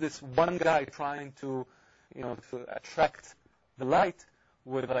instead of this one guy trying to attract the light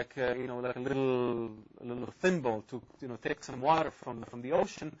with like a little thimble to take some water from the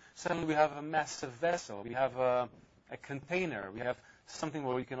ocean, suddenly we have a massive vessel. We have a container. We have something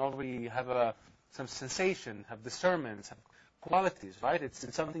where we can already have some sensation, have discernment, have qualities, right? It's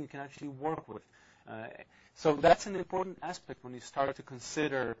something you can actually work with. So that's an important aspect when you start to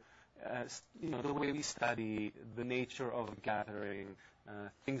consider, the way we study the nature of gathering,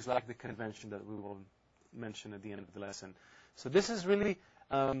 things like the convention that we will mention at the end of the lesson. So this is really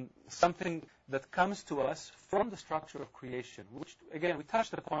something that comes to us from the structure of creation, which, again, we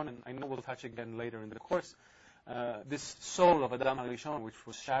touched upon, and I know we'll touch again later in the course, this soul of Adam HaRishon, which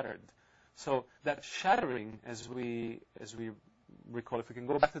was shattered. So that shattering, as we recall, if we can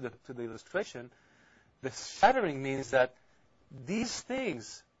go back to the illustration, the shattering means that these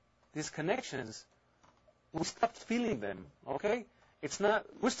things, these connections, we stopped feeling them, okay?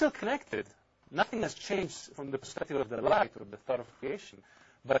 We're still connected. Nothing has changed from the perspective of the light or the thought of creation.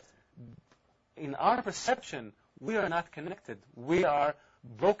 But in our perception, we are not connected. We are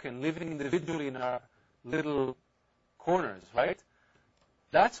broken, living individually in our little corners, right?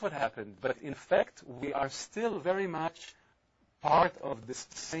 That's what happened. But in fact, we are still very much part of this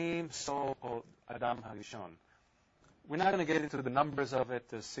same soul called Adam HaRishon. We're not going to get into the numbers of it.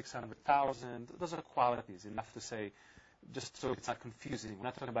 There's 600,000. Those are qualities, enough to say, just so it's not confusing. We're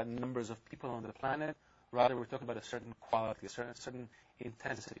not talking about numbers of people on the planet. Rather, we're talking about a certain quality, a certain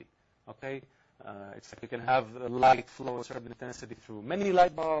intensity. Okay? It's like you can have the light flow a certain intensity through many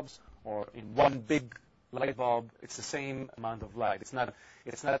light bulbs, or in one big light bulb, it's the same amount of light. It's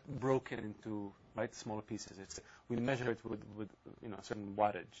not broken into smaller pieces. We measure it with a certain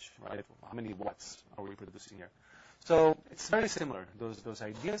wattage, right? How many watts are we producing here? So it's very similar, those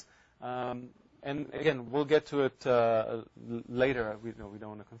ideas. And again, we'll get to it later. We don't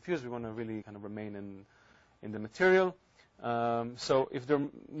want to confuse. We want to really kind of remain in the material. So if there are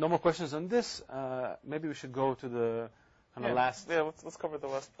no more questions on this, maybe we should go to the kind of last. Yeah, let's cover the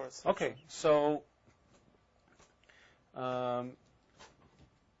last part. Okay, so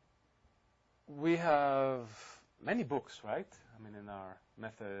we have many books, right? I mean, in our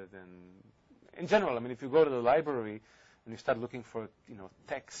method and in general. I mean, if you go to the library and you start looking for,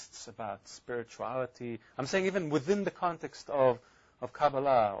 texts about spirituality, I'm saying even within the context of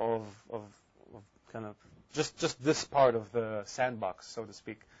Kabbalah, of kind of just this part of the sandbox, so to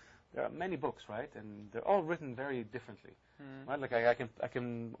speak, there are many books, right? And they're all written very differently, right? Like I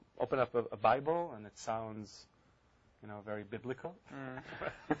can open up a Bible and it sounds, very biblical.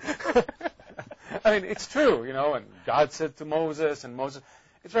 I mean, it's true, and God said to Moses, and Moses,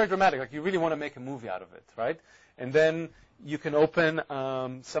 it's very dramatic. Like you really want to make a movie out of it, right? And then you can open a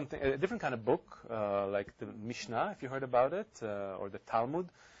different kind of book, like the Mishnah, if you heard about it, or the Talmud.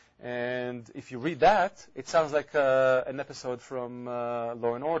 And if you read that, it sounds like an episode from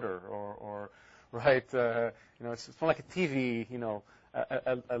Law and Order, or right? It's more like a TV,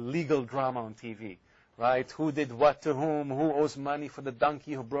 a legal drama on TV, right? Who did what to whom? Who owes money for the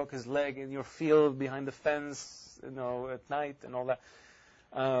donkey who broke his leg in your field behind the fence, at night, and all that.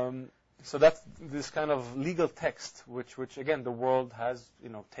 So that's this kind of legal text, which again the world has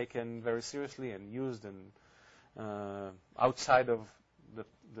taken very seriously and used, and outside of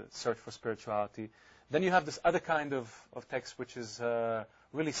the search for spirituality. Then you have this other kind of text, which is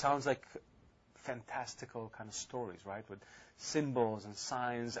really sounds like fantastical kind of stories, right, with symbols and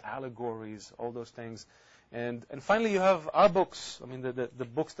signs, allegories, all those things. And finally, you have our books. I mean, the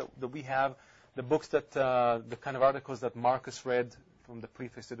books that we have, the books that the kind of articles that Marcus read from the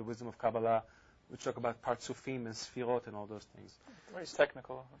preface to the Wisdom of Kabbalah, which talk about Partsufim and Sfirot and all those things. Very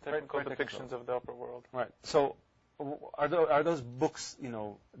technical depictions of the upper world. Right. So, are those books,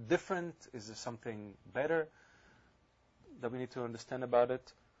 different? Is there something better that we need to understand about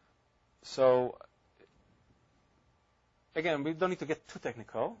it? So, again, we don't need to get too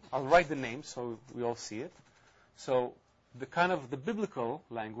technical. I'll write the names so we all see it. So, the biblical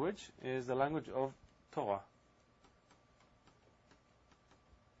language is the language of Torah.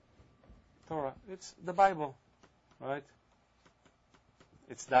 Torah, it's the Bible, right?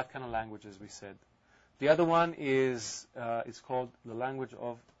 It's that kind of language, as we said. The other one is it's called the language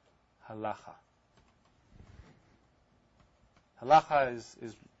of halacha. Halacha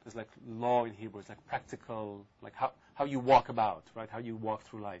is like law in Hebrew. It's like practical, like how you walk about, right? How you walk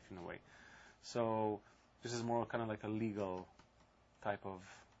through life in a way. So This is more kind of like a legal type of,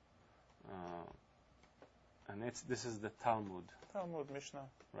 and this is the Talmud. Talmud, Mishnah.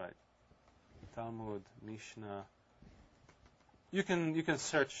 Right. Talmud, Mishnah. You can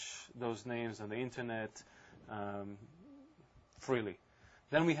search those names on the internet freely.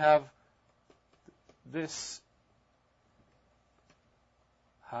 Then we have this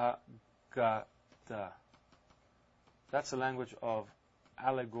Haggadah. That's a language of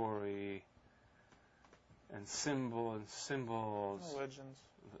allegory and symbols. Legends.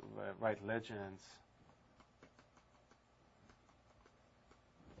 Right, legends.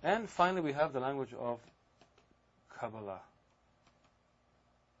 And finally, we have the language of Kabbalah.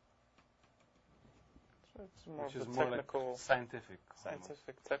 So it's more which of is the more technical, like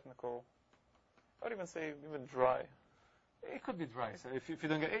scientific, technical. I would even say even dry. It could be dry. So if you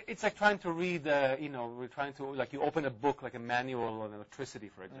don't get it, it's like trying to read. We're trying to like you open a book like a manual on electricity,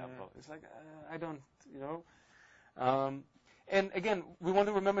 for example. It's like I don't. And again, we want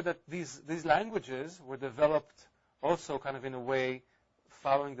to remember that these languages were developed also kind of in a way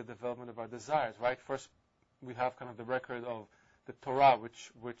following the development of our desires. Right. First, we have kind of the record of the Torah,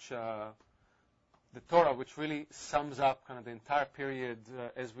 which really sums up kind of the entire period,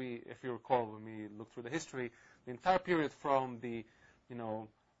 if you recall, when we look through the history, the entire period from the,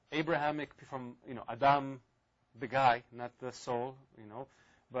 Abrahamic, from, Adam, the guy, not the soul,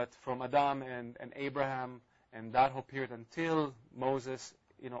 but from Adam and Abraham and that whole period until Moses,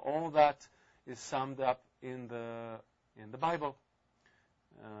 all that is summed up in the Bible,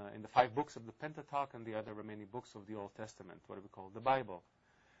 in the 5 books of the Pentateuch and the other remaining books of the Old Testament, what we call the Bible.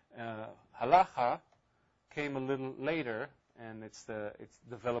 Halacha came a little later, and it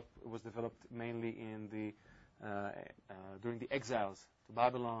was developed mainly in during the exiles to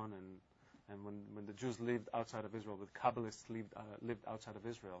Babylon, and when the Jews lived outside of Israel, the Kabbalists lived outside of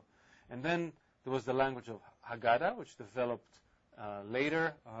Israel. And then there was the language of Haggadah, which developed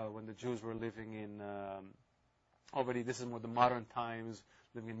later when the Jews were living in already. This is more the modern times,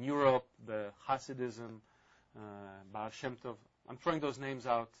 living in Europe, the Hasidism, Baal Shem Tov. I'm throwing those names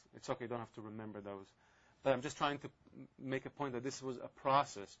out. It's okay, you don't have to remember those. But I'm just trying to make a point that this was a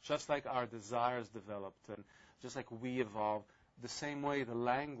process, just like our desires developed and just like we evolved, the same way the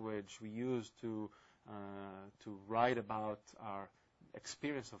language we use to write about our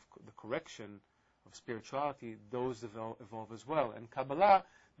experience of the correction of spirituality, those evolve as well. And Kabbalah,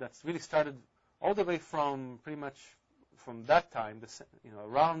 that's really started all the way from pretty much from that time,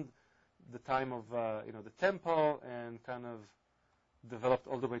 around the time of the temple, and kind of developed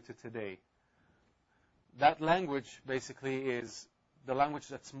all the way to today. That language basically is the language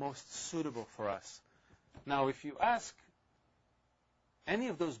that's most suitable for us. Now, if you ask any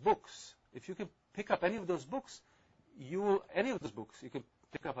of those books, if you can pick up any of those books, you can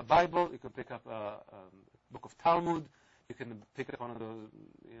pick up a Bible, you can pick up a book of Talmud, you can pick up one of those,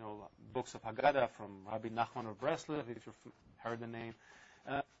 books of Haggadah from Rabbi Nachman of Breslov, if you've heard the name.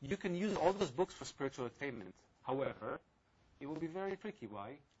 You can use all those books for spiritual attainment. However, it will be very tricky.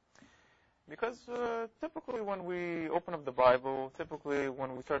 Why? Because typically when we open up the Bible, typically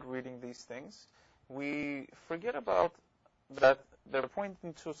when we start reading these things, we forget about that they're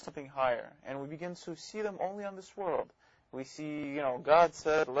pointing to something higher, and we begin to see them only on this world. We see, God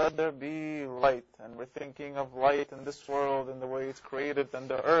said, let there be light, and we're thinking of light in this world and the way it's created, and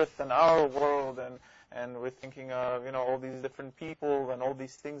the earth and our world, and we're thinking of, all these different people and all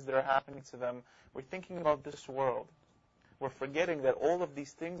these things that are happening to them. We're thinking about this world. We're forgetting that all of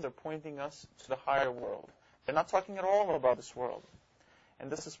these things are pointing us to the higher world. They're not talking at all about this world. And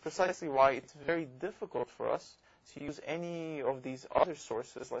this is precisely why it's very difficult for us to use any of these other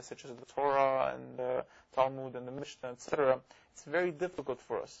sources, like such as the Torah and the Talmud and the Mishnah, etc. It's very difficult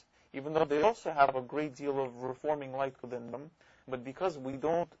for us, even though they also have a great deal of reforming light within them. But because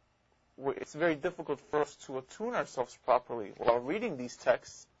it's very difficult for us to attune ourselves properly while reading these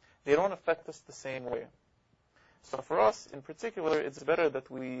texts, they don't affect us the same way. So for us, in particular, it's better that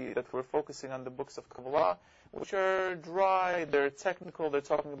we're focusing on the books of Kabbalah, which are dry, they're technical, they're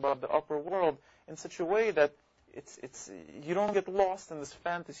talking about the upper world in such a way that you don't get lost in this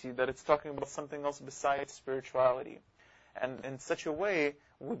fantasy that it's talking about something else besides spirituality. And in such a way,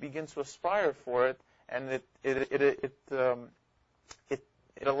 we begin to aspire for it, and it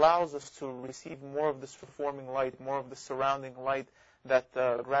allows us to receive more of this reforming light, more of the surrounding light that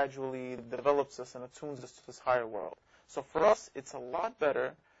gradually develops us and attunes us to this higher world. So for us, it's a lot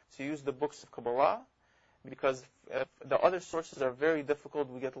better to use the books of Kabbalah, because the other sources are very difficult.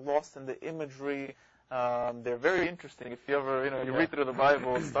 We get lost in the imagery They're very interesting. If you ever, you read through the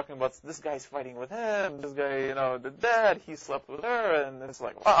Bible, it's talking about this guy's fighting with him, this guy, the dad, he slept with her, and it's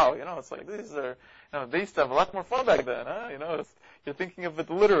like, wow, it's like, these are, they used to have a lot more fun back then, huh? You're thinking of it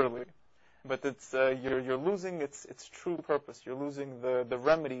literally. But it's, you're losing its true purpose. You're losing the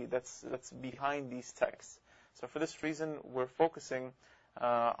remedy that's behind these texts. So for this reason, we're focusing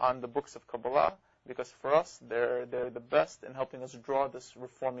on the books of Kabbalah, because for us, they're the best in helping us draw this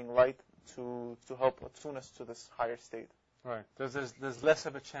reforming light to help attune us to this higher state. Right. There's less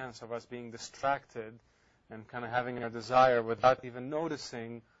of a chance of us being distracted and kind of having a desire without even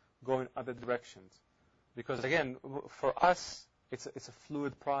noticing going other directions. Because again, for us, it's a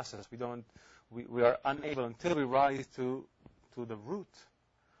fluid process. We are unable until we rise to the root.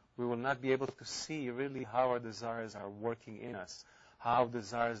 We will not be able to see really how our desires are working in us, how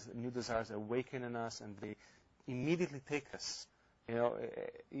new desires awaken in us, and they immediately take us.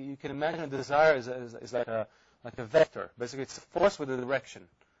 You can imagine a desire is like a vector. Basically, it's a force with a direction.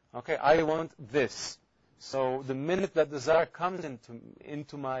 Okay, I want this. So the minute that desire comes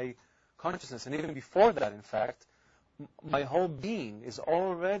into my consciousness, and even before that, in fact, my whole being is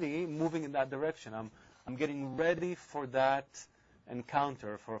already moving in that direction. I'm getting ready for that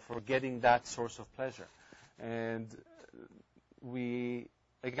encounter, for getting that source of pleasure. And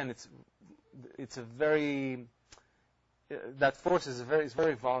it's a very, that force is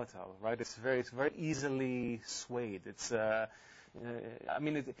very volatile, right? It's very easily swayed. You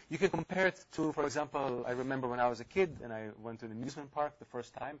can compare it to, for example, I remember when I was a kid and I went to an amusement park the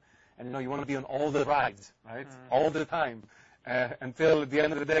first time, and you want to be on all the rides, right? All the time, until at the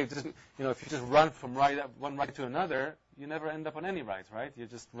end of the day, if you just run from one ride to another, you never end up on any rides, right? You're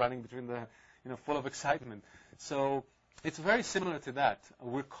just running between full of excitement. So it's very similar to that.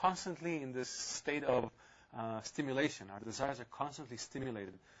 We're constantly in this state of stimulation. Our desires are constantly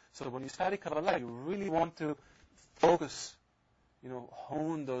stimulated. So when you study Kabbalah, you really want to focus,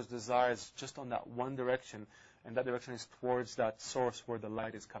 hone those desires just on that one direction, and that direction is towards that source where the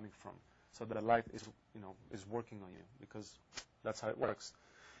light is coming from. So that the light is working on you, because that's how it works.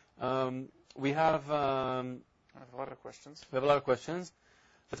 We have a lot of questions. We have a lot of questions.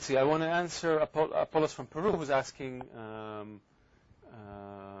 Let's see. I want to answer Apollos from Peru, who's asking. Oh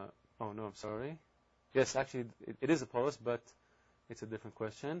no, I'm sorry. Yes, actually, it is Apollos, but it's a different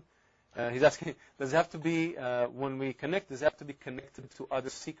question. He's asking, does it have to be, when we connect, does it have to be connected to other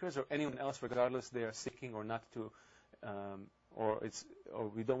seekers or anyone else, regardless they are seeking or not to, or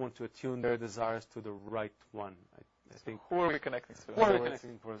we don't want to attune their desires to the right one? I think. Who are we connecting to? Who are we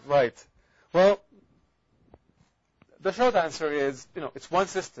connecting to? Right. Well, the short answer is, it's one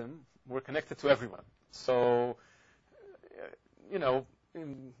system. We're connected to everyone. So,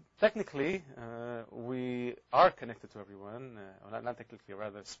 technically, we are connected to everyone. Not technically,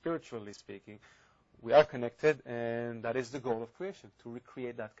 rather spiritually speaking, we are connected, and that is the goal of creation, to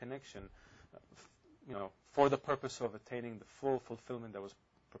recreate that connection, for the purpose of attaining the full fulfillment that was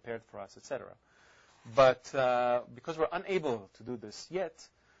prepared for us, etc. But because we're unable to do this yet,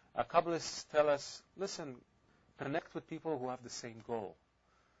 Kabbalists tell us, listen, connect with people who have the same goal.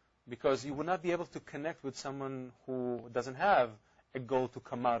 Because you will not be able to connect with someone who doesn't have a goal to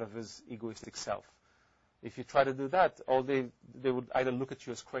come out of his egoistic self. If you try to do that, they would either look at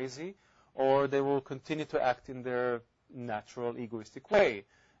you as crazy, or they will continue to act in their natural egoistic way,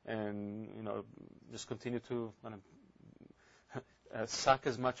 and just continue to suck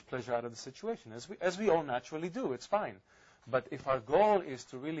as much pleasure out of the situation as we all naturally do. It's fine. But if our goal is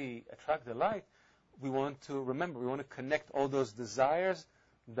to really attract the light, we want to connect all those desires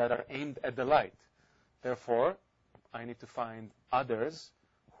that are aimed at the light. Therefore, I need to find others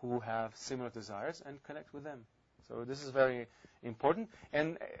who have similar desires and connect with them. So this is very important.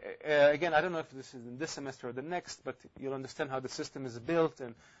 And again, I don't know if this is in this semester or the next, but you'll understand how the system is built,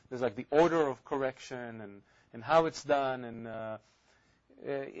 and there's like the order of correction and how it's done. And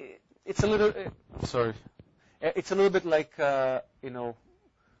it's a little it's a little bit like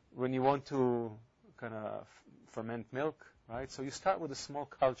when you want to kind of ferment milk, right? So you start with a small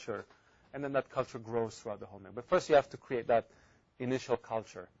culture, and then that culture grows throughout the whole milk. But first you have to create that initial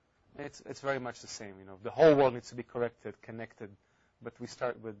culture. It's very much the same, The whole world needs to be corrected, connected, but we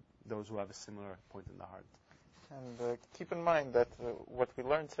start with those who have a similar point in the heart. And keep in mind that what we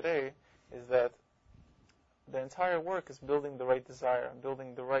learned today is that the entire work is building the right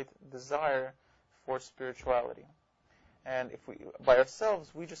desire for spirituality. And if we, by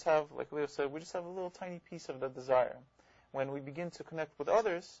ourselves, we just have, like Leo said, we just have a little tiny piece of that desire. When we begin to connect with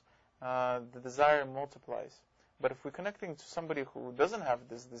others, the desire multiplies. But if we're connecting to somebody who doesn't have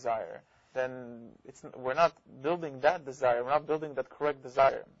this desire, then we're not building that desire. We're not building that correct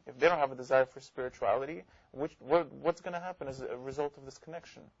desire. If they don't have a desire for spirituality, what's going to happen as a result of this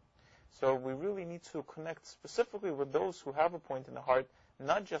connection? So we really need to connect specifically with those who have a point in the heart,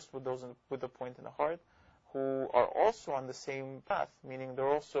 not just with those with a point in the heart, who are also on the same path, meaning they're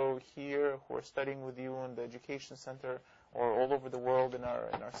also here, who are studying with you in the education center, or all over the world in our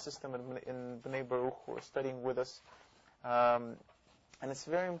system in Bnei Baruch, who are studying with us. And it's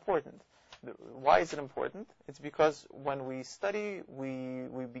very important. Why is it important? It's because when we study,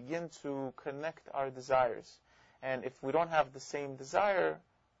 we begin to connect our desires. And if we don't have the same desire,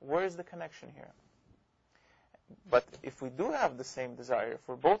 where is the connection here? But if we do have the same desire, if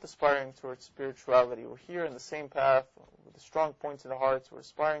we're both aspiring towards spirituality, we're here in the same path, with the strong points in the hearts, we're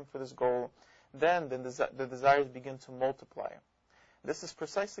aspiring for this goal, then the desires begin to multiply. This is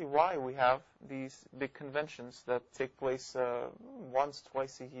precisely why we have these big conventions that take place once,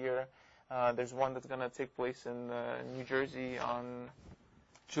 twice a year. There's one that's going to take place in New Jersey on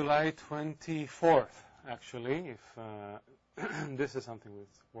July 24th, actually, if this is something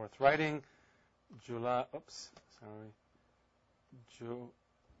worth writing. July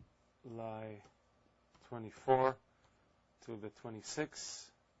 24 to the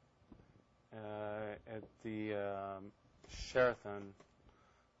 26th at the Sheraton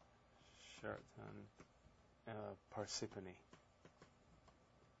Parsippany.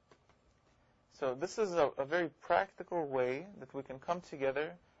 So this is a very practical way that we can come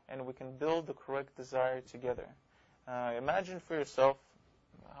together and we can build the correct desire together. Imagine for yourself,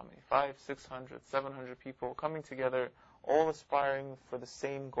 how many, 500, 600, 700 people coming together, all aspiring for the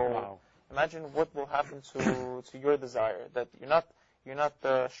same goal. Wow. Imagine what will happen to your desire, that you're not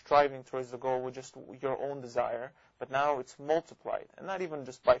striving towards the goal with just your own desire, but now it's multiplied, and not even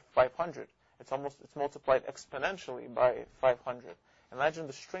just by 500. It's multiplied exponentially by 500. Imagine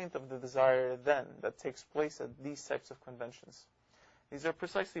the strength of the desire then that takes place at these types of conventions. These are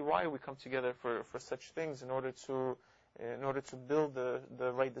precisely why we come together for such things, in order to build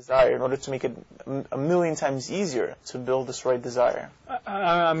the right desire, in order to make it a million times easier to build this right desire.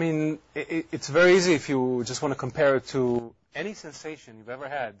 I mean, it's very easy if you just want to compare it to any sensation you've ever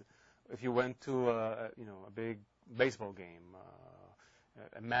had. If you went to a big baseball game,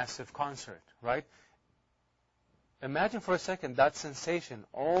 a massive concert, right? Imagine for a second that sensation,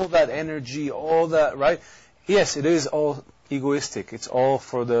 all that energy, all that, right? Yes, it is all egoistic. It's all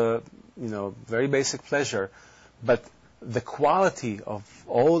for the, very basic pleasure. But the quality of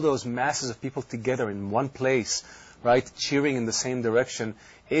all those masses of people together in one place, right, cheering in the same direction,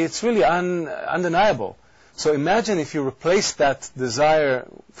 it's really undeniable. So imagine if you replace that desire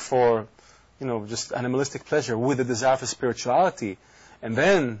for, just animalistic pleasure with a desire for spirituality, and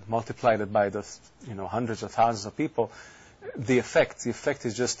then multiplied it by the, hundreds of thousands of people. The effect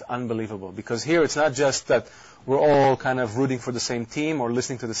is just unbelievable. Because here it's not just that we're all kind of rooting for the same team or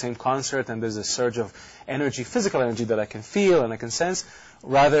listening to the same concert, and there's a surge of energy, physical energy that I can feel and I can sense.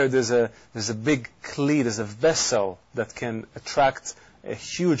 Rather, there's a big kli, there's a vessel that can attract a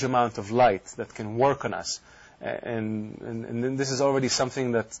huge amount of light that can work on us. And then this is already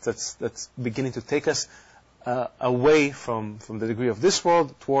something that's beginning to take us away from the degree of this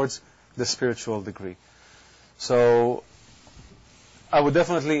world towards the spiritual degree. So I would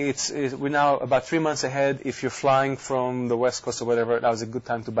definitely, we're now about 3 months ahead. If you're flying from the West Coast or whatever, that was a good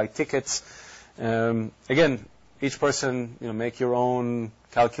time to buy tickets. Again, each person, make your own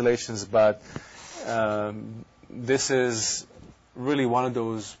calculations, but this is really one of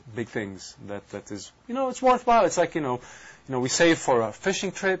those big things that is, it's worthwhile. It's like, we save for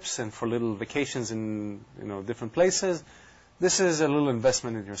fishing trips and for little vacations in, different places. This is a little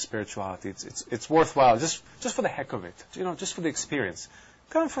investment in your spirituality. It's worthwhile just for the heck of it, just for the experience.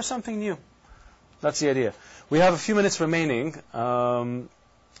 Come for something new. That's the idea. We have a few minutes remaining.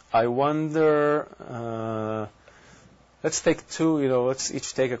 I wonder, let's take two, let's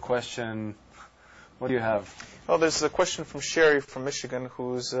each take a question. What do you have? Well, there's a question from Sherry from Michigan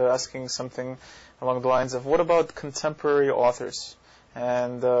who's asking something along the lines of, what about contemporary authors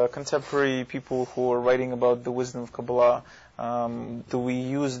and contemporary people who are writing about the wisdom of Kabbalah? Do we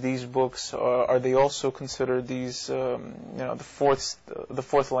use these books? Are they also considered these, the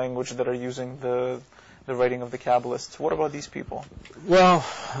fourth language that are using the writing of the Kabbalists? What about these people? Well,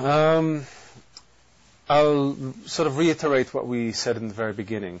 I'll sort of reiterate what we said in the very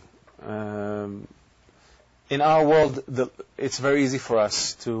beginning. In our world, it's very easy for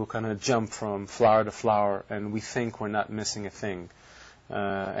us to kind of jump from flower to flower, and we think we're not missing a thing.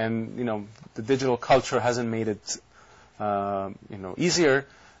 And the digital culture hasn't made it, easier,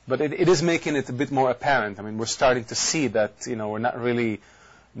 but it is making it a bit more apparent. I mean, we're starting to see that, we're not really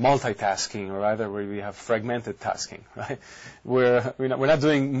multitasking, or either where we have fragmented tasking, right? We're not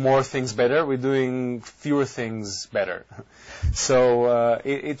doing more things better, we're doing fewer things better. So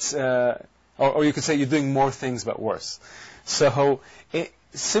or you could say you're doing more things but worse. So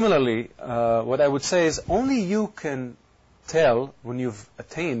similarly, what I would say is only you can tell when you've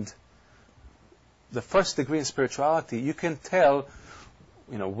attained the first degree in spirituality. You can tell,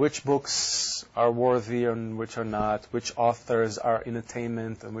 which books are worthy and which are not, which authors are in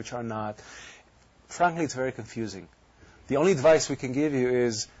attainment and which are not. Frankly, it's very confusing. The only advice we can give you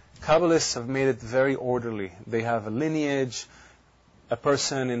is Kabbalists have made it very orderly. They have a lineage. A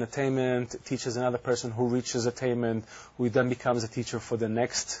person in attainment teaches another person who reaches attainment, who then becomes a teacher for the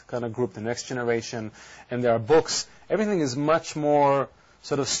next kind of group, the next generation. And there are books. Everything is much more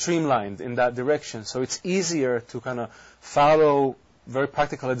sort of streamlined in that direction. So it's easier to kind of follow very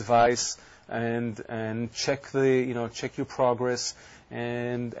practical advice and check your progress.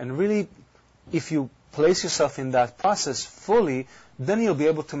 And really, if you place yourself in that process fully, then you'll be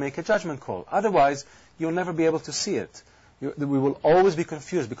able to make a judgment call. Otherwise, you'll never be able to see it. We will always be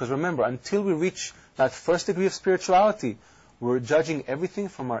confused, because remember, until we reach that first degree of spirituality, we're judging everything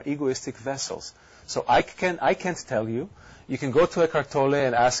from our egoistic vessels. So I can't tell you. You can go to Eckhart Tolle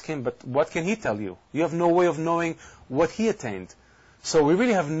and ask him, but what can he tell you? You have no way of knowing what he attained. So we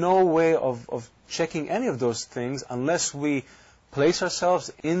really have no way of checking any of those things unless we place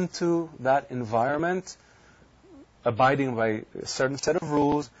ourselves into that environment, abiding by a certain set of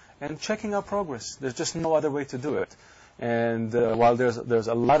rules, and checking our progress. There's just no other way to do it. And while there's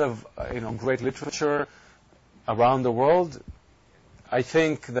a lot of great literature around the world, I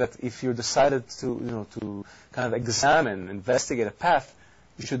think that if you decided to kind of investigate a path,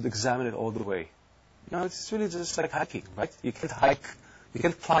 you should examine it all the way. It's really just like hiking, right? You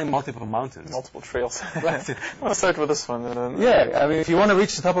can't climb multiple mountains. Multiple trails. Right. I'll start with this one. And then, yeah, I mean, if you want to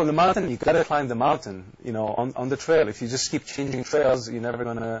reach the top of the mountain, you got to climb the mountain, on the trail. If you just keep changing trails, you're never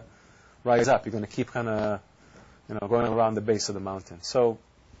going to rise up. You're going to keep kind of going around the base of the mountain. So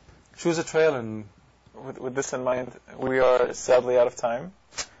choose a trail. And with this in mind, we are sadly out of time,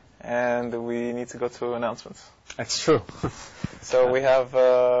 and we need to go to announcements. That's true. So we have,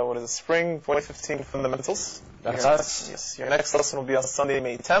 Spring 2015 Fundamentals. That's us. Yes. Your next lesson will be on Sunday,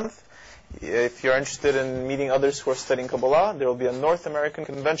 May 10th. If you're interested in meeting others who are studying Kabbalah, there will be a North American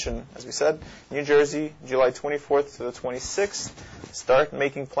convention, as we said, New Jersey, July 24th to the 26th. Start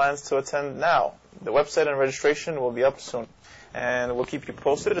making plans to attend now. The website and registration will be up soon. And we'll keep you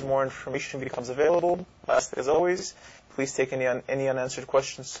posted as more information becomes available. Last, as always, please take any unanswered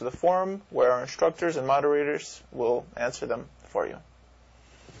questions to the forum, where our instructors and moderators will answer them for you.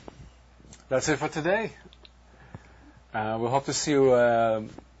 That's it for today. We hope to see you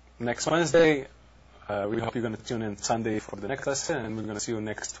next Wednesday. We hope you're going to tune in Sunday for the next lesson, and we're going to see you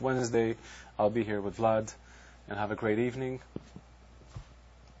next Wednesday. I'll be here with Vlad, and have a great evening.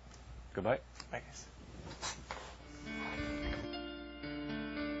 Goodbye. Bye, guys.